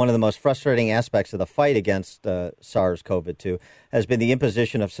write, one of the most frustrating aspects of the fight against SARS-CoV-2 has been the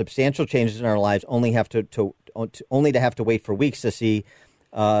imposition of substantial changes in our lives, only to have to wait for weeks to see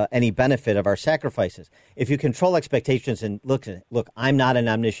any benefit of our sacrifices. If you control expectations and look, I'm not an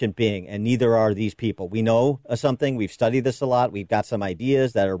omniscient being, and neither are these people. We know something. We've studied this a lot. We've got some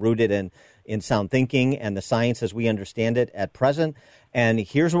ideas that are rooted in sound thinking and the science as we understand it at present. And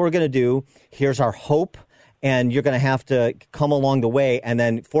here's what we're going to do. Here's our hope. And you're going to have to come along the way. And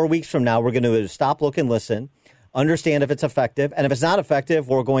then 4 weeks from now, we're going to stop, look, and listen. Understand if it's effective, and if it's not effective,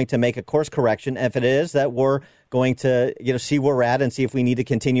 we're going to make a course correction. And if it is, that we're going to see where we're at and see if we need to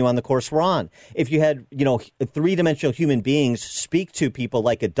continue on the course we're on. If you had three-dimensional human beings speak to people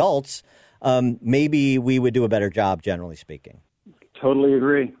like adults, maybe we would do a better job, generally speaking. Totally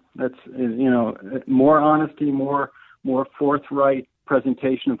agree. That's more honesty, more forthright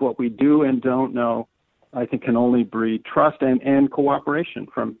presentation of what we do and don't know, I think can only breed trust and cooperation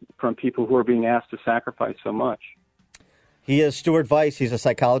from people who are being asked to sacrifice so much. He is Stuart Weiss. He's a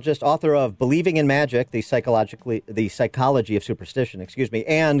psychologist, author of Believing in Magic, the Psychology of Superstition,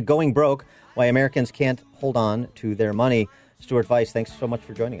 and Going Broke, Why Americans Can't Hold On to Their Money. Stuart Weiss, thanks so much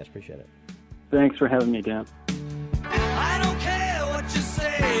for joining us. Appreciate it. Thanks for having me, Dan. I don't care what you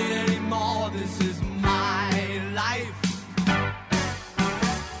say anymore. This is my life.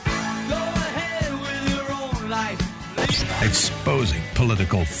 Exposing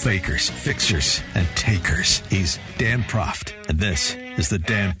political fakers, fixers, and takers. He's Dan Proft, and this is The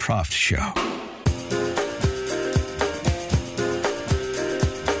Dan Proft Show.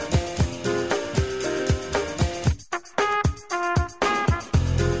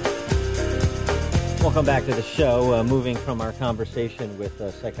 Welcome back to the show. Moving from our conversation with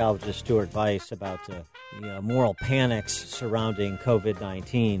psychologist Stuart Weiss about the moral panics surrounding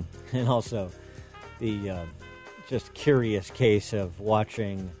COVID-19, and also the just curious case of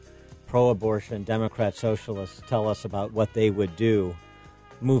watching pro-abortion Democrat socialists tell us about what they would do,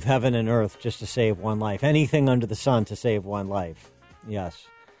 move heaven and earth just to save one life, anything under the sun to save one life. Yes,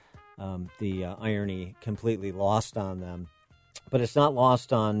 the irony completely lost on them. But it's not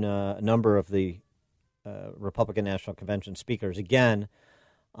lost on a number of the Republican National Convention speakers. Again,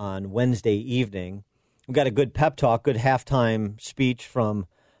 on Wednesday evening, we got a good pep talk, good halftime speech from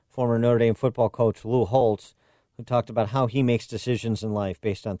former Notre Dame football coach Lou Holtz, who talked about how he makes decisions in life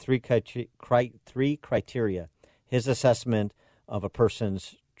based on three criteria: his assessment of a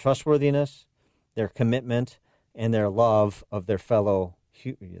person's trustworthiness, their commitment, and their love of their fellow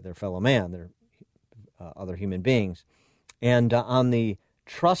man, their other human beings. And on the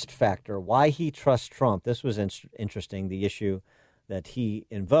trust factor, why he trusts Trump, this was interesting, the issue that he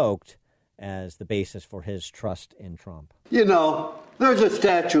invoked as the basis for his trust in Trump. There's a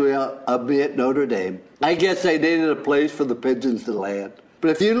statue of me at Notre Dame. I guess they needed a place for the pigeons to land.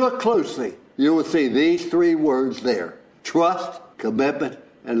 But if you look closely, you will see these three words there: trust, commitment,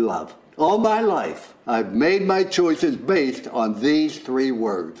 and love. All my life, I've made my choices based on these three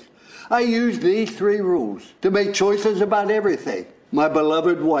words. I use these three rules to make choices about everything. My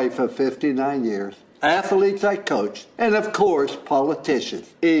beloved wife of 59 years, athletes I coached, and of course,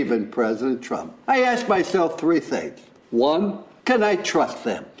 politicians, even President Trump. I ask myself three things. One, can I trust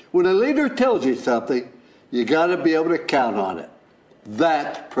them? When a leader tells you something, you got to be able to count on it.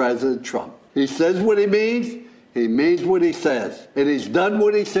 That's President Trump. He says what he means what he says, and he's done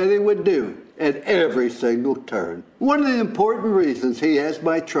what he said he would do at every single turn. One of the important reasons he has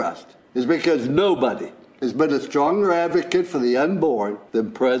my trust is because nobody has been a stronger advocate for the unborn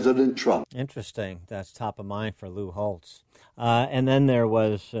than President Trump. Interesting. That's top of mind for Lou Holtz. And then there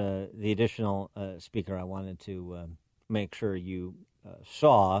was the additional speaker I wanted to make sure you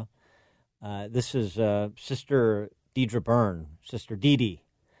saw, This is Sister Deidre Byrne, Sister Dee Dee,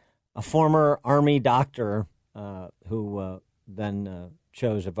 a former Army doctor who then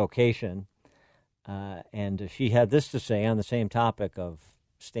chose a vocation. And she had this to say on the same topic of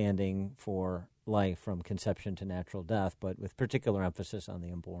standing for life from conception to natural death, but with particular emphasis on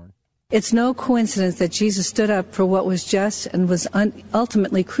the unborn. It's no coincidence that Jesus stood up for what was just and was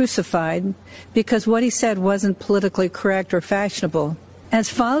ultimately crucified because what he said wasn't politically correct or fashionable. As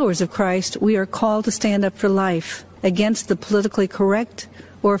followers of Christ, we are called to stand up for life against the politically correct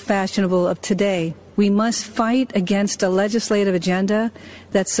or fashionable of today. We must fight against a legislative agenda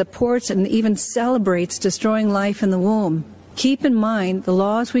that supports and even celebrates destroying life in the womb. Keep in mind the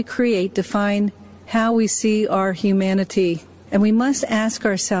laws we create define how we see our humanity. And we must ask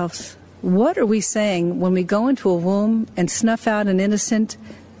ourselves, what are we saying when we go into a womb and snuff out an innocent,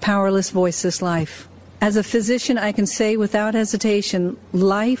 powerless, voiceless life? As a physician, I can say without hesitation,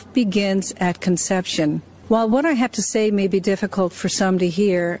 life begins at conception. While what I have to say may be difficult for some to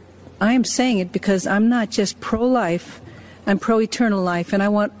hear, I am saying it because I'm not just pro-life, I'm pro-eternal life, and I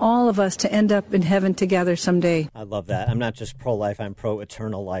want all of us to end up in heaven together someday. I love that. I'm not just pro-life, I'm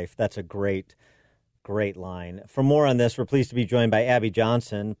pro-eternal life. That's a great line. For more on this, we're pleased to be joined by Abby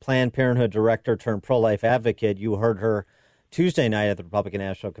Johnson, Planned Parenthood Director turned pro-life advocate. You heard her Tuesday night at the Republican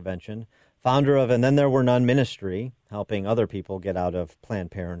National Convention. Founder of And Then There Were None Ministry, helping other people get out of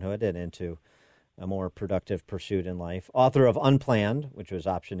Planned Parenthood and into a more productive pursuit in life. Author of Unplanned, which was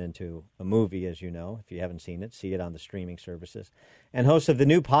optioned into a movie, as you know. If you haven't seen it, see it on the streaming services. And host of the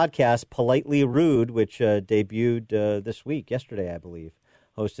new podcast, Politely Rude, which debuted this week, yesterday, I believe.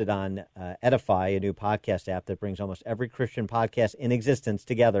 Hosted on Edify, a new podcast app that brings almost every Christian podcast in existence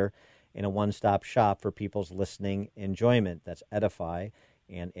together in a one-stop shop for people's listening enjoyment. That's Edify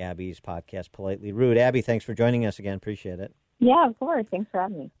and Abby's podcast, Politely Rude. Abby, thanks for joining us again. Appreciate it. Yeah, of course. Thanks for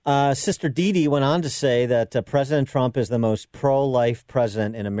having me. Sister Dee Dee went on to say that President Trump is the most pro-life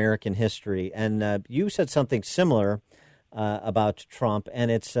president in American history. And you said something similar about Trump,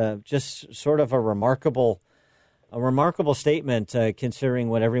 and it's just sort of a remarkable statement considering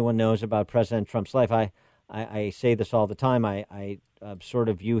what everyone knows about President Trump's life. I say this all the time. I sort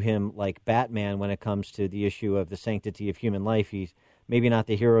of view him like Batman when it comes to the issue of the sanctity of human life. He's maybe not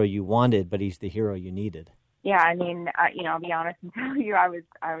the hero you wanted, but he's the hero you needed. Yeah, I mean, I'll be honest and tell you, I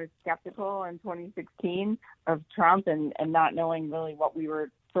was skeptical in 2016 of Trump and not knowing really what we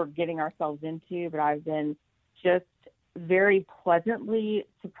were sort of getting ourselves into. But I've been just very pleasantly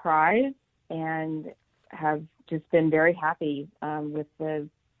surprised and have just been very happy with the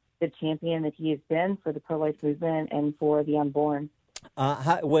champion that he has been for the pro-life movement and for the unborn.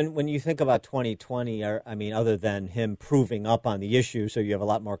 When you think about 2020, other than him proving up on the issue, so you have a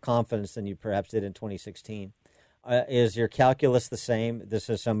lot more confidence than you perhaps did in 2016, is your calculus the same? This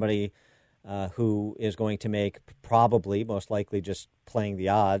is somebody who is going to make probably, most likely just playing the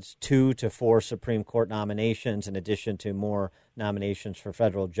odds, 2 to 4 Supreme Court nominations in addition to more nominations for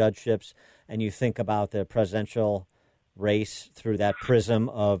federal judgeships, and you think about the presidential race through that prism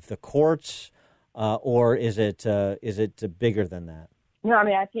of the courts, or is it bigger than that? No, I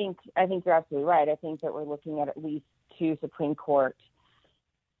mean, I think you're absolutely right. I think that we're looking at least 2 Supreme Court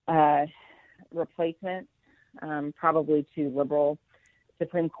replacements, probably 2 liberal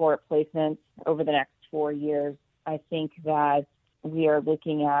Supreme Court placements over the next 4 years. I think that we are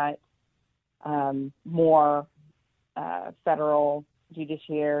looking at more federal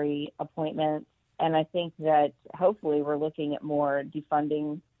judiciary appointments, and I think that hopefully we're looking at more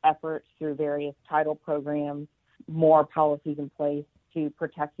defunding efforts through various title programs, more policies in place to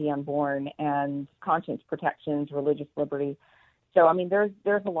protect the unborn and conscience protections, religious liberty. So, I mean, there's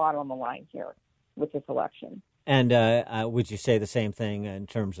a lot on the line here with this election. And would you say the same thing in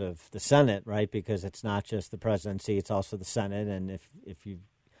terms of the Senate, right? Because it's not just the presidency, it's also the Senate. And if you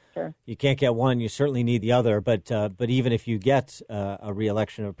Sure. You can't get one, you certainly need the other. But even if you get a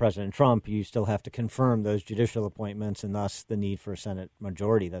re-election of President Trump, you still have to confirm those judicial appointments and thus the need for a Senate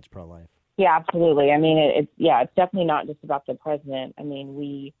majority that's pro-life. Yeah, absolutely. I mean, it's definitely not just about the president. I mean,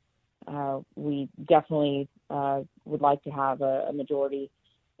 we definitely would like to have a majority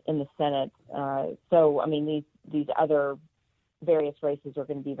in the Senate. So, I mean, these other various races are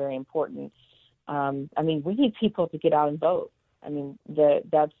going to be very important. I mean, we need people to get out and vote. I mean,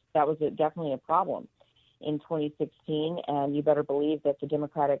 that was definitely a problem in 2016, and you better believe that the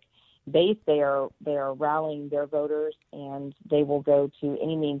Democratic base, they are rallying their voters, and they will go to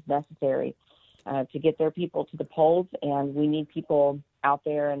any means necessary to get their people to the polls, and we need people out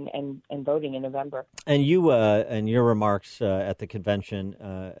there and voting in November. And you, in your remarks at the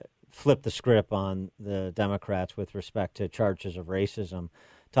convention, flipped the script on the Democrats with respect to charges of racism.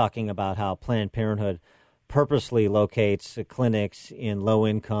 talking about how Planned Parenthood purposely locates clinics in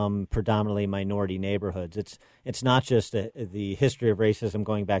low-income, predominantly minority neighborhoods. It's not just the history of racism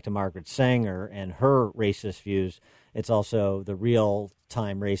going back to Margaret Sanger and her racist views. It's also the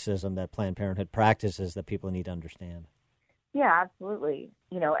real-time racism that Planned Parenthood practices that people need to understand. Yeah, absolutely.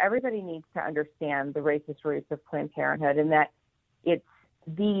 Everybody needs to understand the racist roots of Planned Parenthood, and that it's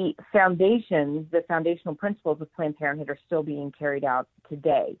the foundational principles of Planned Parenthood are still being carried out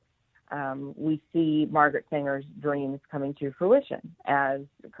today. We see Margaret Sanger's dreams coming to fruition, as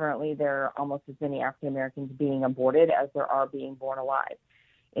currently there are almost as many African Americans being aborted as there are being born alive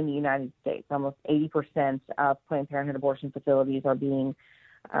in the United States. Almost 80% of Planned Parenthood abortion facilities are being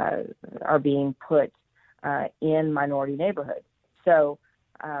put in minority neighborhoods. So,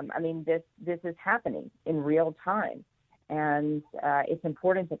 this is happening in real time, and it's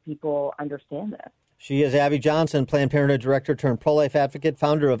important that people understand this. She is Abby Johnson, Planned Parenthood director turned pro-life advocate,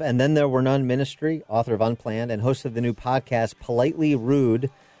 founder of And Then There Were None Ministry, author of Unplanned, and host of the new podcast Politely Rude,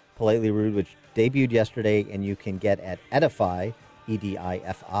 which debuted yesterday, and you can get at Edify,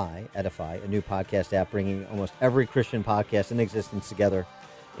 Edifi, Edify, a new podcast app bringing almost every Christian podcast in existence together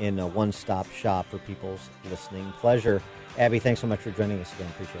in a one-stop shop for people's listening pleasure. Abby, thanks so much for joining us again.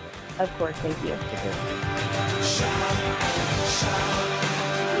 Appreciate it. Of course. Thank you. Take care.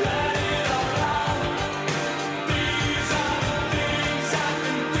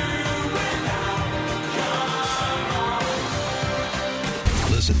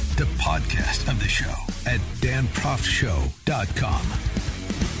 Listen to podcast of the show at danproftshow.com.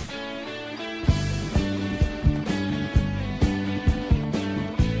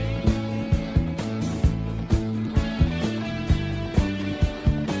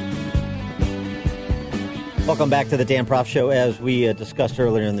 Welcome back to the Dan Proft Show. As we discussed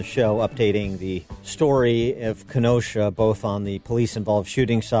earlier in the show, updating the story of Kenosha, both on the police-involved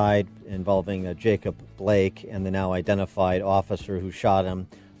shooting side involving Jacob Blake and the now identified officer who shot him,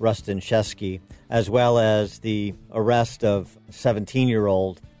 Rustin Sheskey, as well as the arrest of a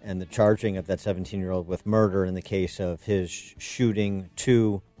 17-year-old and the charging of that 17-year-old with murder in the case of his shooting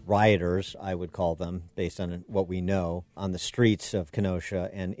two rioters, I would call them, based on what we know, on the streets of Kenosha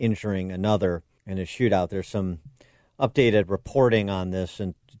and injuring another in a shootout. There's some updated reporting on this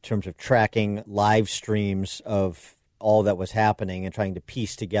in terms of tracking live streams of all that was happening and trying to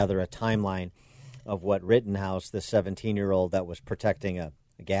piece together a timeline of what Rittenhouse, the 17-year-old that was protecting a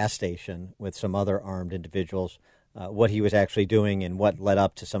gas station with some other armed individuals, what he was actually doing and what led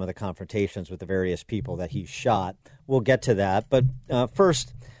up to some of the confrontations with the various people that he shot. We'll get to that. But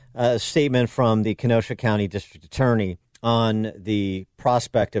first, a statement from the Kenosha County District Attorney on the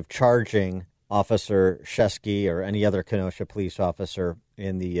prospect of charging Officer Sheskey or any other Kenosha police officer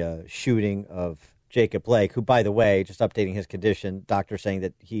in the shooting of Jacob Blake, who, by the way, just updating his condition, doctor saying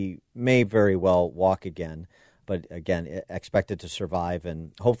that he may very well walk again, but again, expected to survive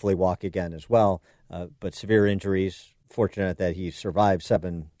and hopefully walk again as well. But severe injuries, fortunate that he survived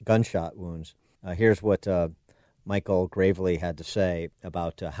 7 gunshot wounds. Here's what Michael Gravely had to say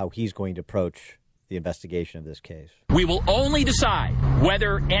about how he's going to approach the investigation of this case. We will only decide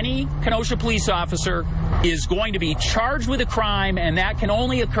whether any Kenosha police officer is going to be charged with a crime, and that can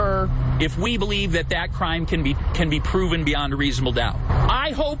only occur if we believe that that crime can be proven beyond a reasonable doubt.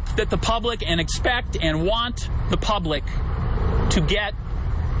 I hope that the public and expect and want the public to get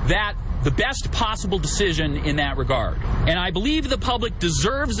the best possible decision in that regard. And I believe the public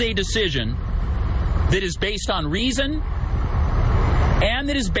deserves a decision that is based on reason and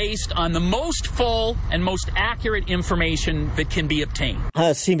that is based on the most full and most accurate information that can be obtained.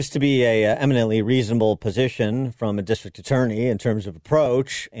 Seems to be a eminently reasonable position from a district attorney in terms of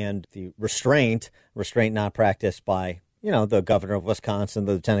approach and the restraint not practiced by, the governor of Wisconsin,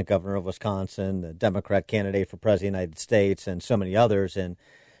 the lieutenant governor of Wisconsin, the Democrat candidate for president of the United States, and so many others in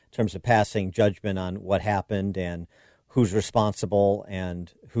terms of passing judgment on what happened and who's responsible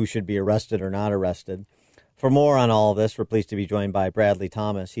and who should be arrested or not arrested. For more on all of this, we're pleased to be joined by Bradley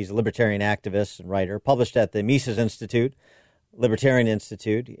Thomas. He's a libertarian activist and writer, published at the Mises Institute, Libertarian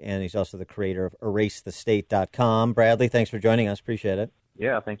Institute, and he's also the creator of EraseTheState.com. Bradley, thanks for joining us. Appreciate it.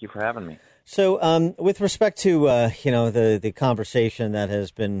 Yeah, thank you for having me. So with respect to, the conversation that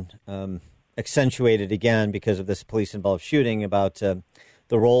has been accentuated again because of this police-involved shooting about the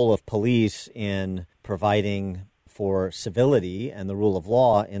role of police in providing for civility and the rule of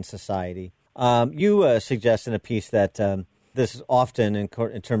law in society, you suggest in a piece that this is often, in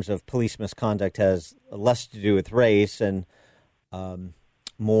terms of police misconduct, has less to do with race and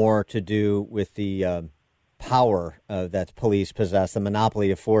more to do with the power that police possess, the monopoly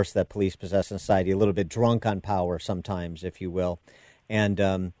of force that police possess in society, a little bit drunk on power sometimes, if you will.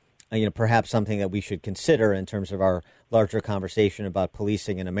 and perhaps something that we should consider in terms of our larger conversation about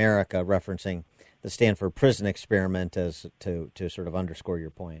policing in America, referencing the Stanford prison experiment as to sort of underscore your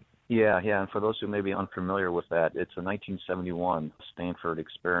point. Yeah, and for those who may be unfamiliar with that, it's a 1971 Stanford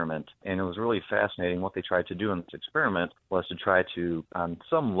experiment, and it was really fascinating. What they tried to do in this experiment was to try to, on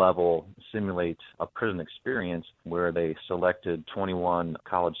some level, simulate a prison experience where they selected 21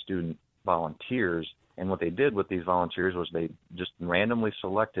 college student volunteers. And what they did with these volunteers was they just randomly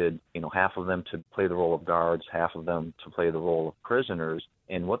selected, half of them to play the role of guards, half of them to play the role of prisoners.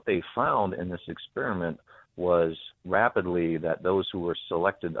 And what they found in this experiment was rapidly that those who were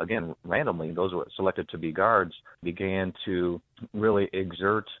selected, again, randomly, those who were selected to be guards began to really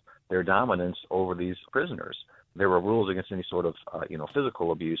exert their dominance over these prisoners. There were rules against any sort of,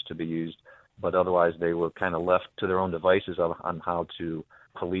 physical abuse to be used, but otherwise they were kind of left to their own devices on how to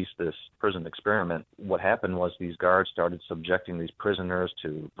police this prison experiment. What happened was these guards started subjecting these prisoners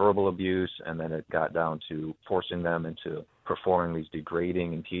to verbal abuse, and then it got down to forcing them into performing these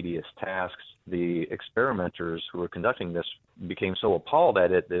degrading and tedious tasks. The experimenters who were conducting this became so appalled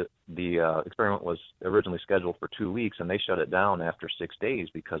at it that the experiment was originally scheduled for 2 weeks, and they shut it down after 6 days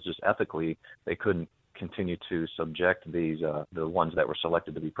because just ethically they couldn't continue to subject these the ones that were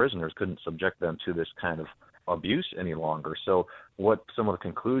selected to be prisoners, couldn't subject them to this kind of abuse any longer. So what some of the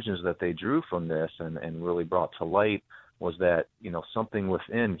conclusions that they drew from this and really brought to light was that, something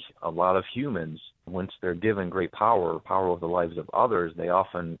within a lot of humans, once they're given great power over the lives of others, they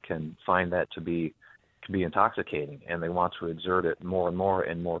often can find that to be intoxicating, and they want to exert it more and more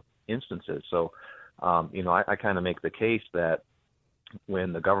in more instances. So, I kind of make the case that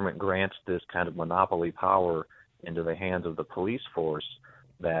when the government grants this kind of monopoly power into the hands of the police force,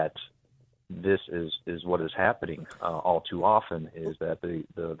 that this is what is happening all too often, is that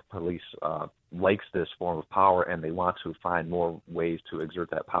the police likes this form of power, and they want to find more ways to exert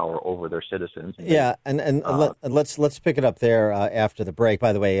that power over their citizens. Yeah, and let's pick it up there after the break.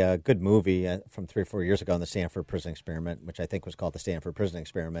 By the way, a good movie from 3 or 4 years ago on the Stanford Prison Experiment, which I think was called the Stanford Prison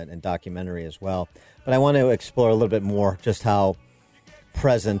Experiment, and documentary as well. But I want to explore a little bit more just how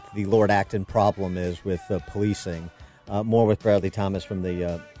present the Lord Acton problem is with policing. More with Bradley Thomas from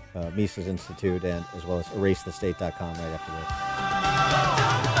the Mises Institute, and as well as erasethestate.com right after this.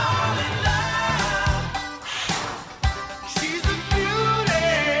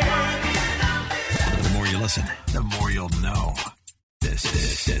 The more you listen, the more you'll know. This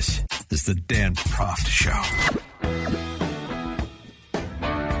is the Dan Proft Show.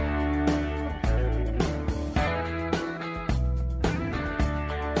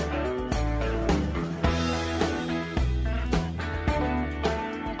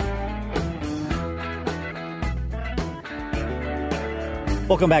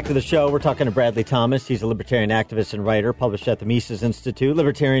 Welcome back to the show. We're talking to Bradley Thomas. He's a libertarian activist and writer, published at the Mises Institute,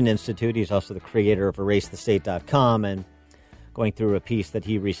 Libertarian Institute. He's also the creator of erasethestate.com, and going through a piece that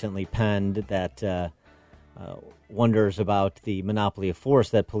he recently penned that wonders about the monopoly of force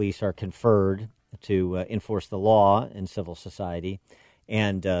that police are conferred to enforce the law in civil society,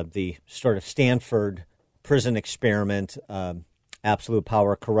 and the sort of Stanford prison experiment, absolute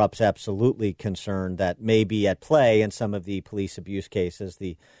power corrupts absolutely concern that may be at play in some of the police abuse cases,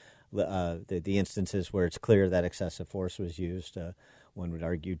 the instances where it's clear that excessive force was used. One would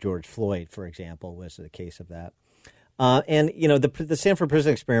argue George Floyd, for example, was the case of that. And the Stanford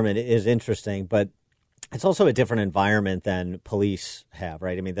prison experiment is interesting, but it's also a different environment than police have,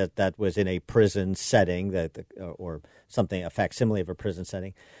 right? I mean, that was in a prison setting, or something, a facsimile of a prison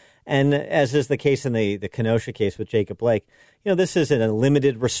setting. And as is the case in the Kenosha case with Jacob Blake, this is a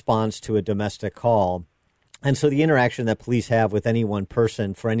limited response to a domestic call. And so the interaction that police have with any one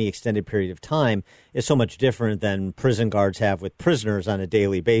person for any extended period of time is so much different than prison guards have with prisoners on a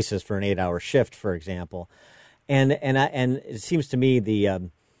daily basis for an 8-hour shift, for example. And it seems to me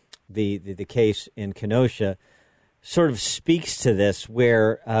the case in Kenosha sort of speaks to this,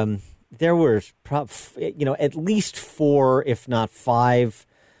 where there were at least 4, if not 5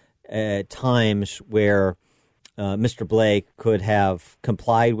 times where Mr. Blake could have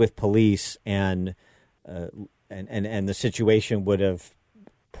complied with police and the situation would have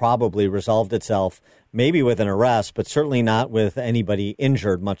probably resolved itself, maybe with an arrest, but certainly not with anybody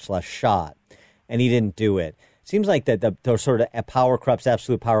injured, much less shot. And he didn't do it. It seems like that the sort of power corrupts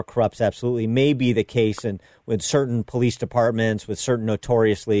absolutely may be the case with certain police departments, with certain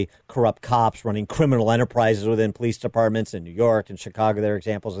notoriously corrupt cops running criminal enterprises within police departments in New York and Chicago. There are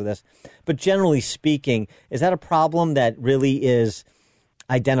examples of this. But generally speaking, is that a problem that really is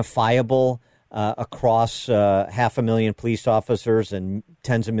identifiable across 500,000 police officers and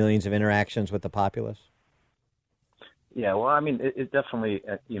tens of millions of interactions with the populace? Yeah, well, I mean, it definitely,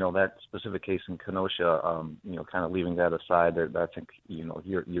 that specific case in Kenosha, kind of leaving that aside, I think,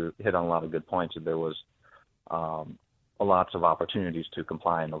 you hit on a lot of good points. That there was lots of opportunities to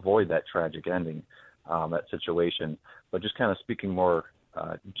comply and avoid that tragic ending, that situation. But just kind of speaking more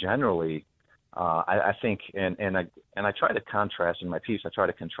generally, I think, and I try to contrast in my piece, I try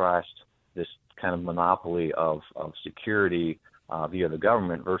to contrast this kind of monopoly of security via the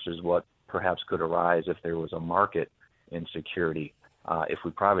government versus what perhaps could arise if there was a market in security, if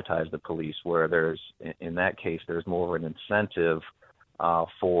we privatize the police, where in that case, there's more of an incentive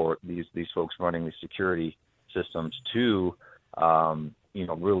for these folks running the security systems to,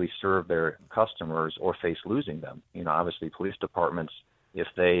 really serve their customers or face losing them. Obviously, police departments, if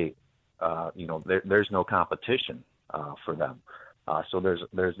they, there's no competition for them. So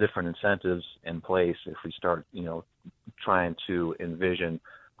there's different incentives in place if we start, trying to envision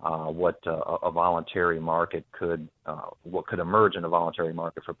what a voluntary market what could emerge in a voluntary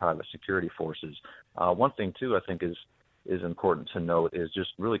market for private security forces. One thing too, I think is important to note is just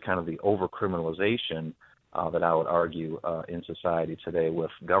really kind of the overcriminalization that I would argue in society today,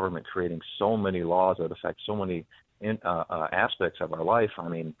 with government creating so many laws that affect so many aspects of our life. I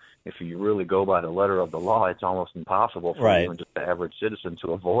mean, if you really go by the letter of the law, it's almost impossible for even just the average citizen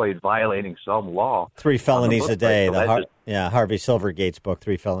to avoid violating some law. 3 felonies a day. So Harvey Silvergate's book,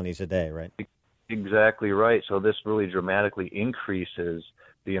 3 felonies a day, right? Exactly right. So this really dramatically increases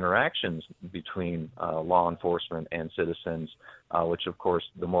the interactions between law enforcement and citizens, which, of course,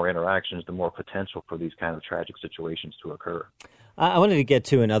 the more interactions, the more potential for these kind of tragic situations to occur. I wanted to get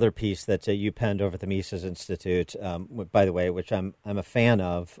to another piece that you penned over at the Mises Institute, by the way, which I'm a fan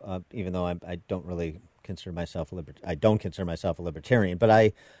of, even though I don't really consider myself a libertarian, but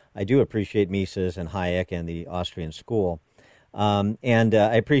I do appreciate Mises and Hayek and the Austrian school, and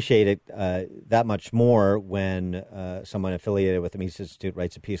I appreciate it that much more when someone affiliated with the Mises Institute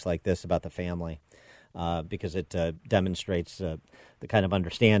writes a piece like this about the family, because it demonstrates the kind of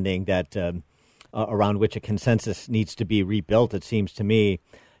understanding that around which a consensus needs to be rebuilt, it seems to me.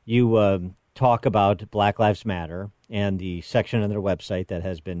 You talk about Black Lives Matter and the section on their website that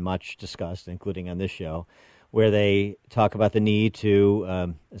has been much discussed, including on this show, where they talk about the need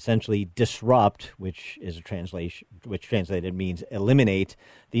to essentially disrupt, which translated means eliminate,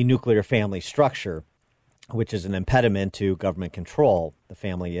 the nuclear family structure, which is an impediment to government control. The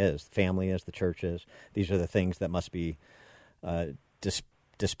family is, the church is. These are the things that must be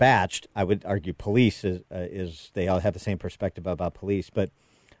dispatched. I would argue police is they all have the same perspective about police, but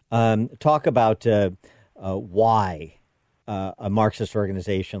talk about why a Marxist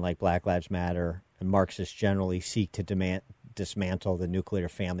organization like Black Lives Matter and Marxists generally seek to dismantle the nuclear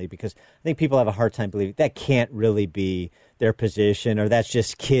family, because I think people have a hard time believing that can't really be their position, or that's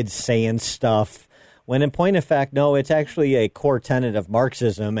just kids saying stuff, when in point of fact, no, it's actually a core tenet of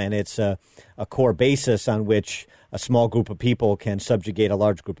Marxism, and it's a core basis on which a small group of people can subjugate a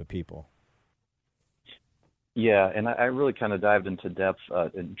large group of people. Yeah, and I really kind of dived into depth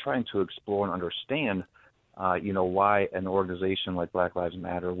in trying to explore and understand, why an organization like Black Lives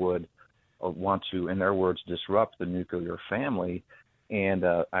Matter would want to, in their words, disrupt the nuclear family. And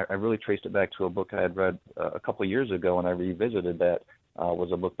I really traced it back to a book I had read a couple of years ago, and I revisited that.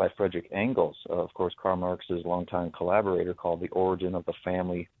 Was a book by Friedrich Engels, of course, Karl Marx's longtime collaborator, called The Origin of the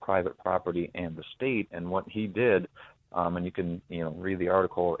Family, Private Property, and the State. And what he did, and you can read the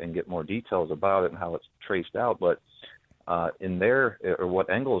article and get more details about it and how it's traced out. But in there, or what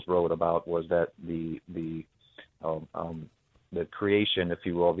Engels wrote about, was that the creation, if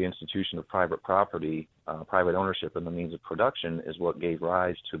you will, of the institution of private property, private ownership, and the means of production is what gave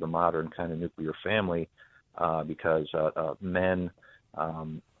rise to the modern kind of nuclear family, because men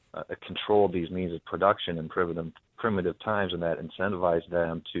controlled these means of production in primitive times, and that incentivized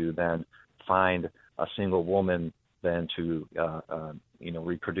them to then find a single woman then to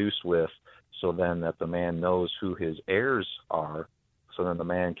reproduce with, so then that the man knows who his heirs are, so then the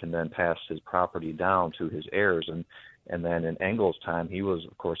man can then pass his property down to his heirs. And then in Engels' time, he was,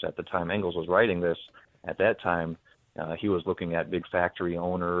 of course, at the time Engels was writing this, at that time he was looking at big factory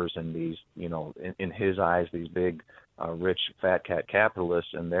owners and these, in his eyes, these big rich fat cat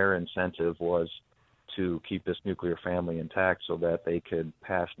capitalists, and their incentive was to keep this nuclear family intact so that they could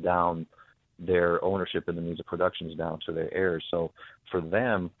pass down their ownership in the means of productions down to their heirs. So for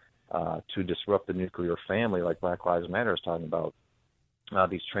them to disrupt the nuclear family, like Black Lives Matter is talking about,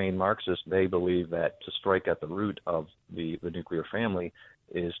 these trained Marxists, they believe that to strike at the root of the nuclear family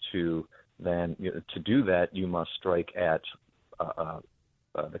is to then, to do that, you must strike at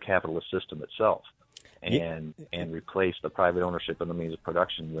the capitalist system itself, and replace the private ownership and the means of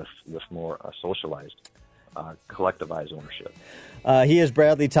production with more socialized collectivized ownership. He is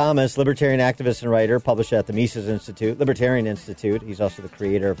Bradley Thomas, libertarian activist and writer, published at the Mises Institute, Libertarian Institute. He's also the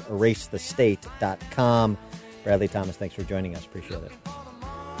creator of EraseTheState.com. Bradley Thomas, thanks for joining us. Appreciate it.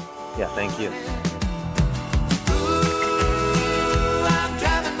 Yeah, thank you.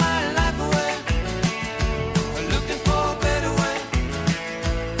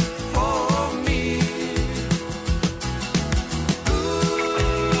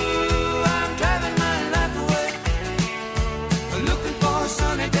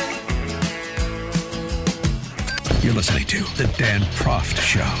 You're listening to The Dan Proft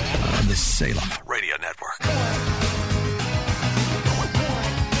Show on the Salem Radio Network.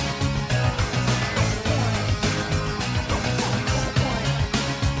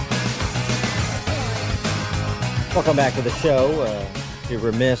 Welcome back to the show. Be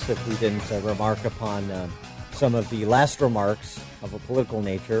remiss if we didn't remark upon some of the last remarks of a political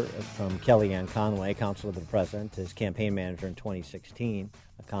nature from Kellyanne Conway, counselor to the president, his campaign manager in 2016.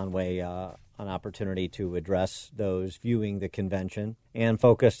 Conway an opportunity to address those viewing the convention and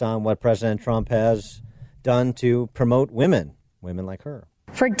focused on what President Trump has done to promote women like her.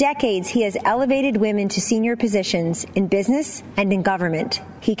 For decades, he has elevated women to senior positions in business and in government.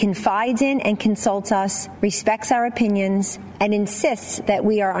 He confides in and consults us, respects our opinions, and insists that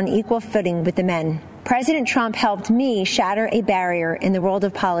we are on equal footing with the men. President Trump helped me shatter a barrier in the world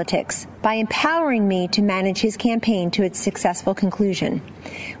of politics by empowering me to manage his campaign to its successful conclusion.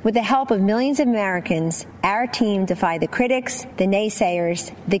 With the help of millions of Americans, our team defied the critics, the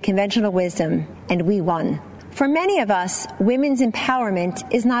naysayers, the conventional wisdom, and we won. For many of us, women's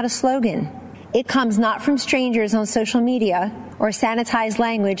empowerment is not a slogan. It comes not from strangers on social media or sanitized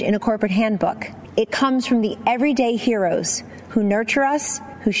language in a corporate handbook. It comes from the everyday heroes who nurture us,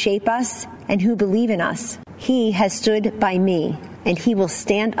 who shape us, and who believe in us. He has stood by me, and he will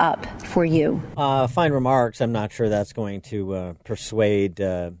stand up for you. Fine remarks. I'm not sure that's going to persuade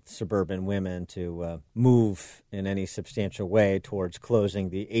suburban women to move in any substantial way towards closing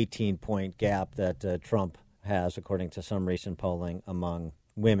the 18-point gap that Trump has, according to some recent polling, among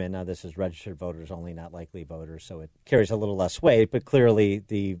women. Now, this is registered voters only, not likely voters, so it carries a little less weight. But clearly,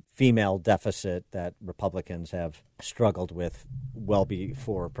 the female deficit that Republicans have struggled with well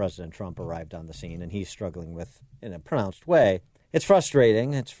before President Trump arrived on the scene, and he's struggling with in a pronounced way. It's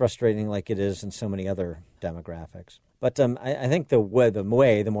frustrating. It's frustrating like it is in so many other demographics. But I think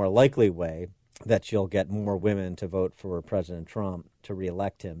the more likely way that you'll get more women to vote for President Trump to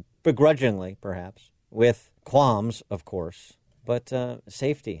reelect him, begrudgingly, perhaps, with qualms, of course, but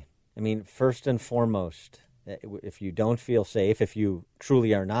safety. I mean, first and foremost, if you don't feel safe, if you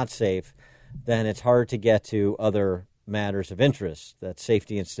truly are not safe, then it's hard to get to other matters of interest. That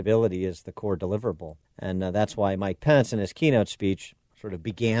safety and stability is the core deliverable. And that's why Mike Pence in his keynote speech sort of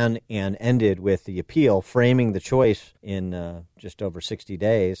began and ended with the appeal, framing the choice in just over 60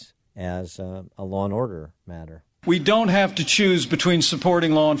 days as a law and order matter. We don't have to choose between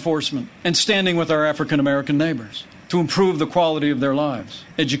supporting law enforcement and standing with our African American neighbors to improve the quality of their lives,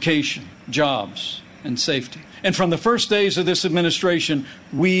 education, jobs, and safety. And from the first days of this administration,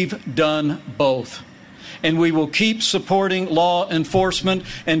 we've done both. And we will keep supporting law enforcement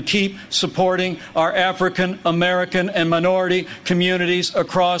and keep supporting our African American and minority communities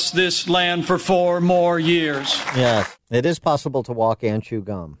across this land for 4 more years. Yes, it is possible to walk and chew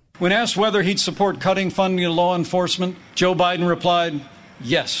gum. When asked whether he'd support cutting funding to law enforcement, Joe Biden replied,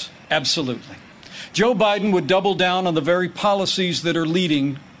 yes, absolutely. Joe Biden would double down on the very policies that are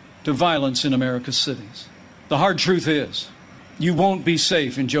leading to violence in America's cities. The hard truth is, you won't be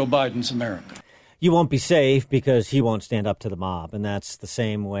safe in Joe Biden's America. You won't be safe because he won't stand up to the mob, and that's the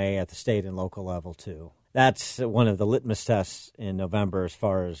same way at the state and local level, too. That's one of the litmus tests in November, as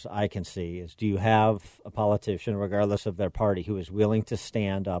far as I can see, is do you have a politician, regardless of their party, who is willing to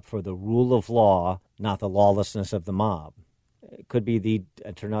stand up for the rule of law, not the lawlessness of the mob? It could be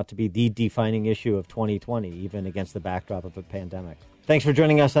turn out to be the defining issue of 2020, even against the backdrop of a pandemic. Thanks for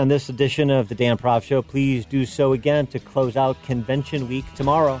joining us on this edition of The Dan Proft Show. Please do so again to close out Convention Week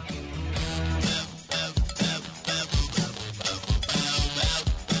tomorrow.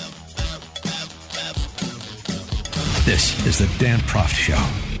 This is The Dan Proft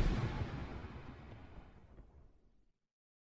Show.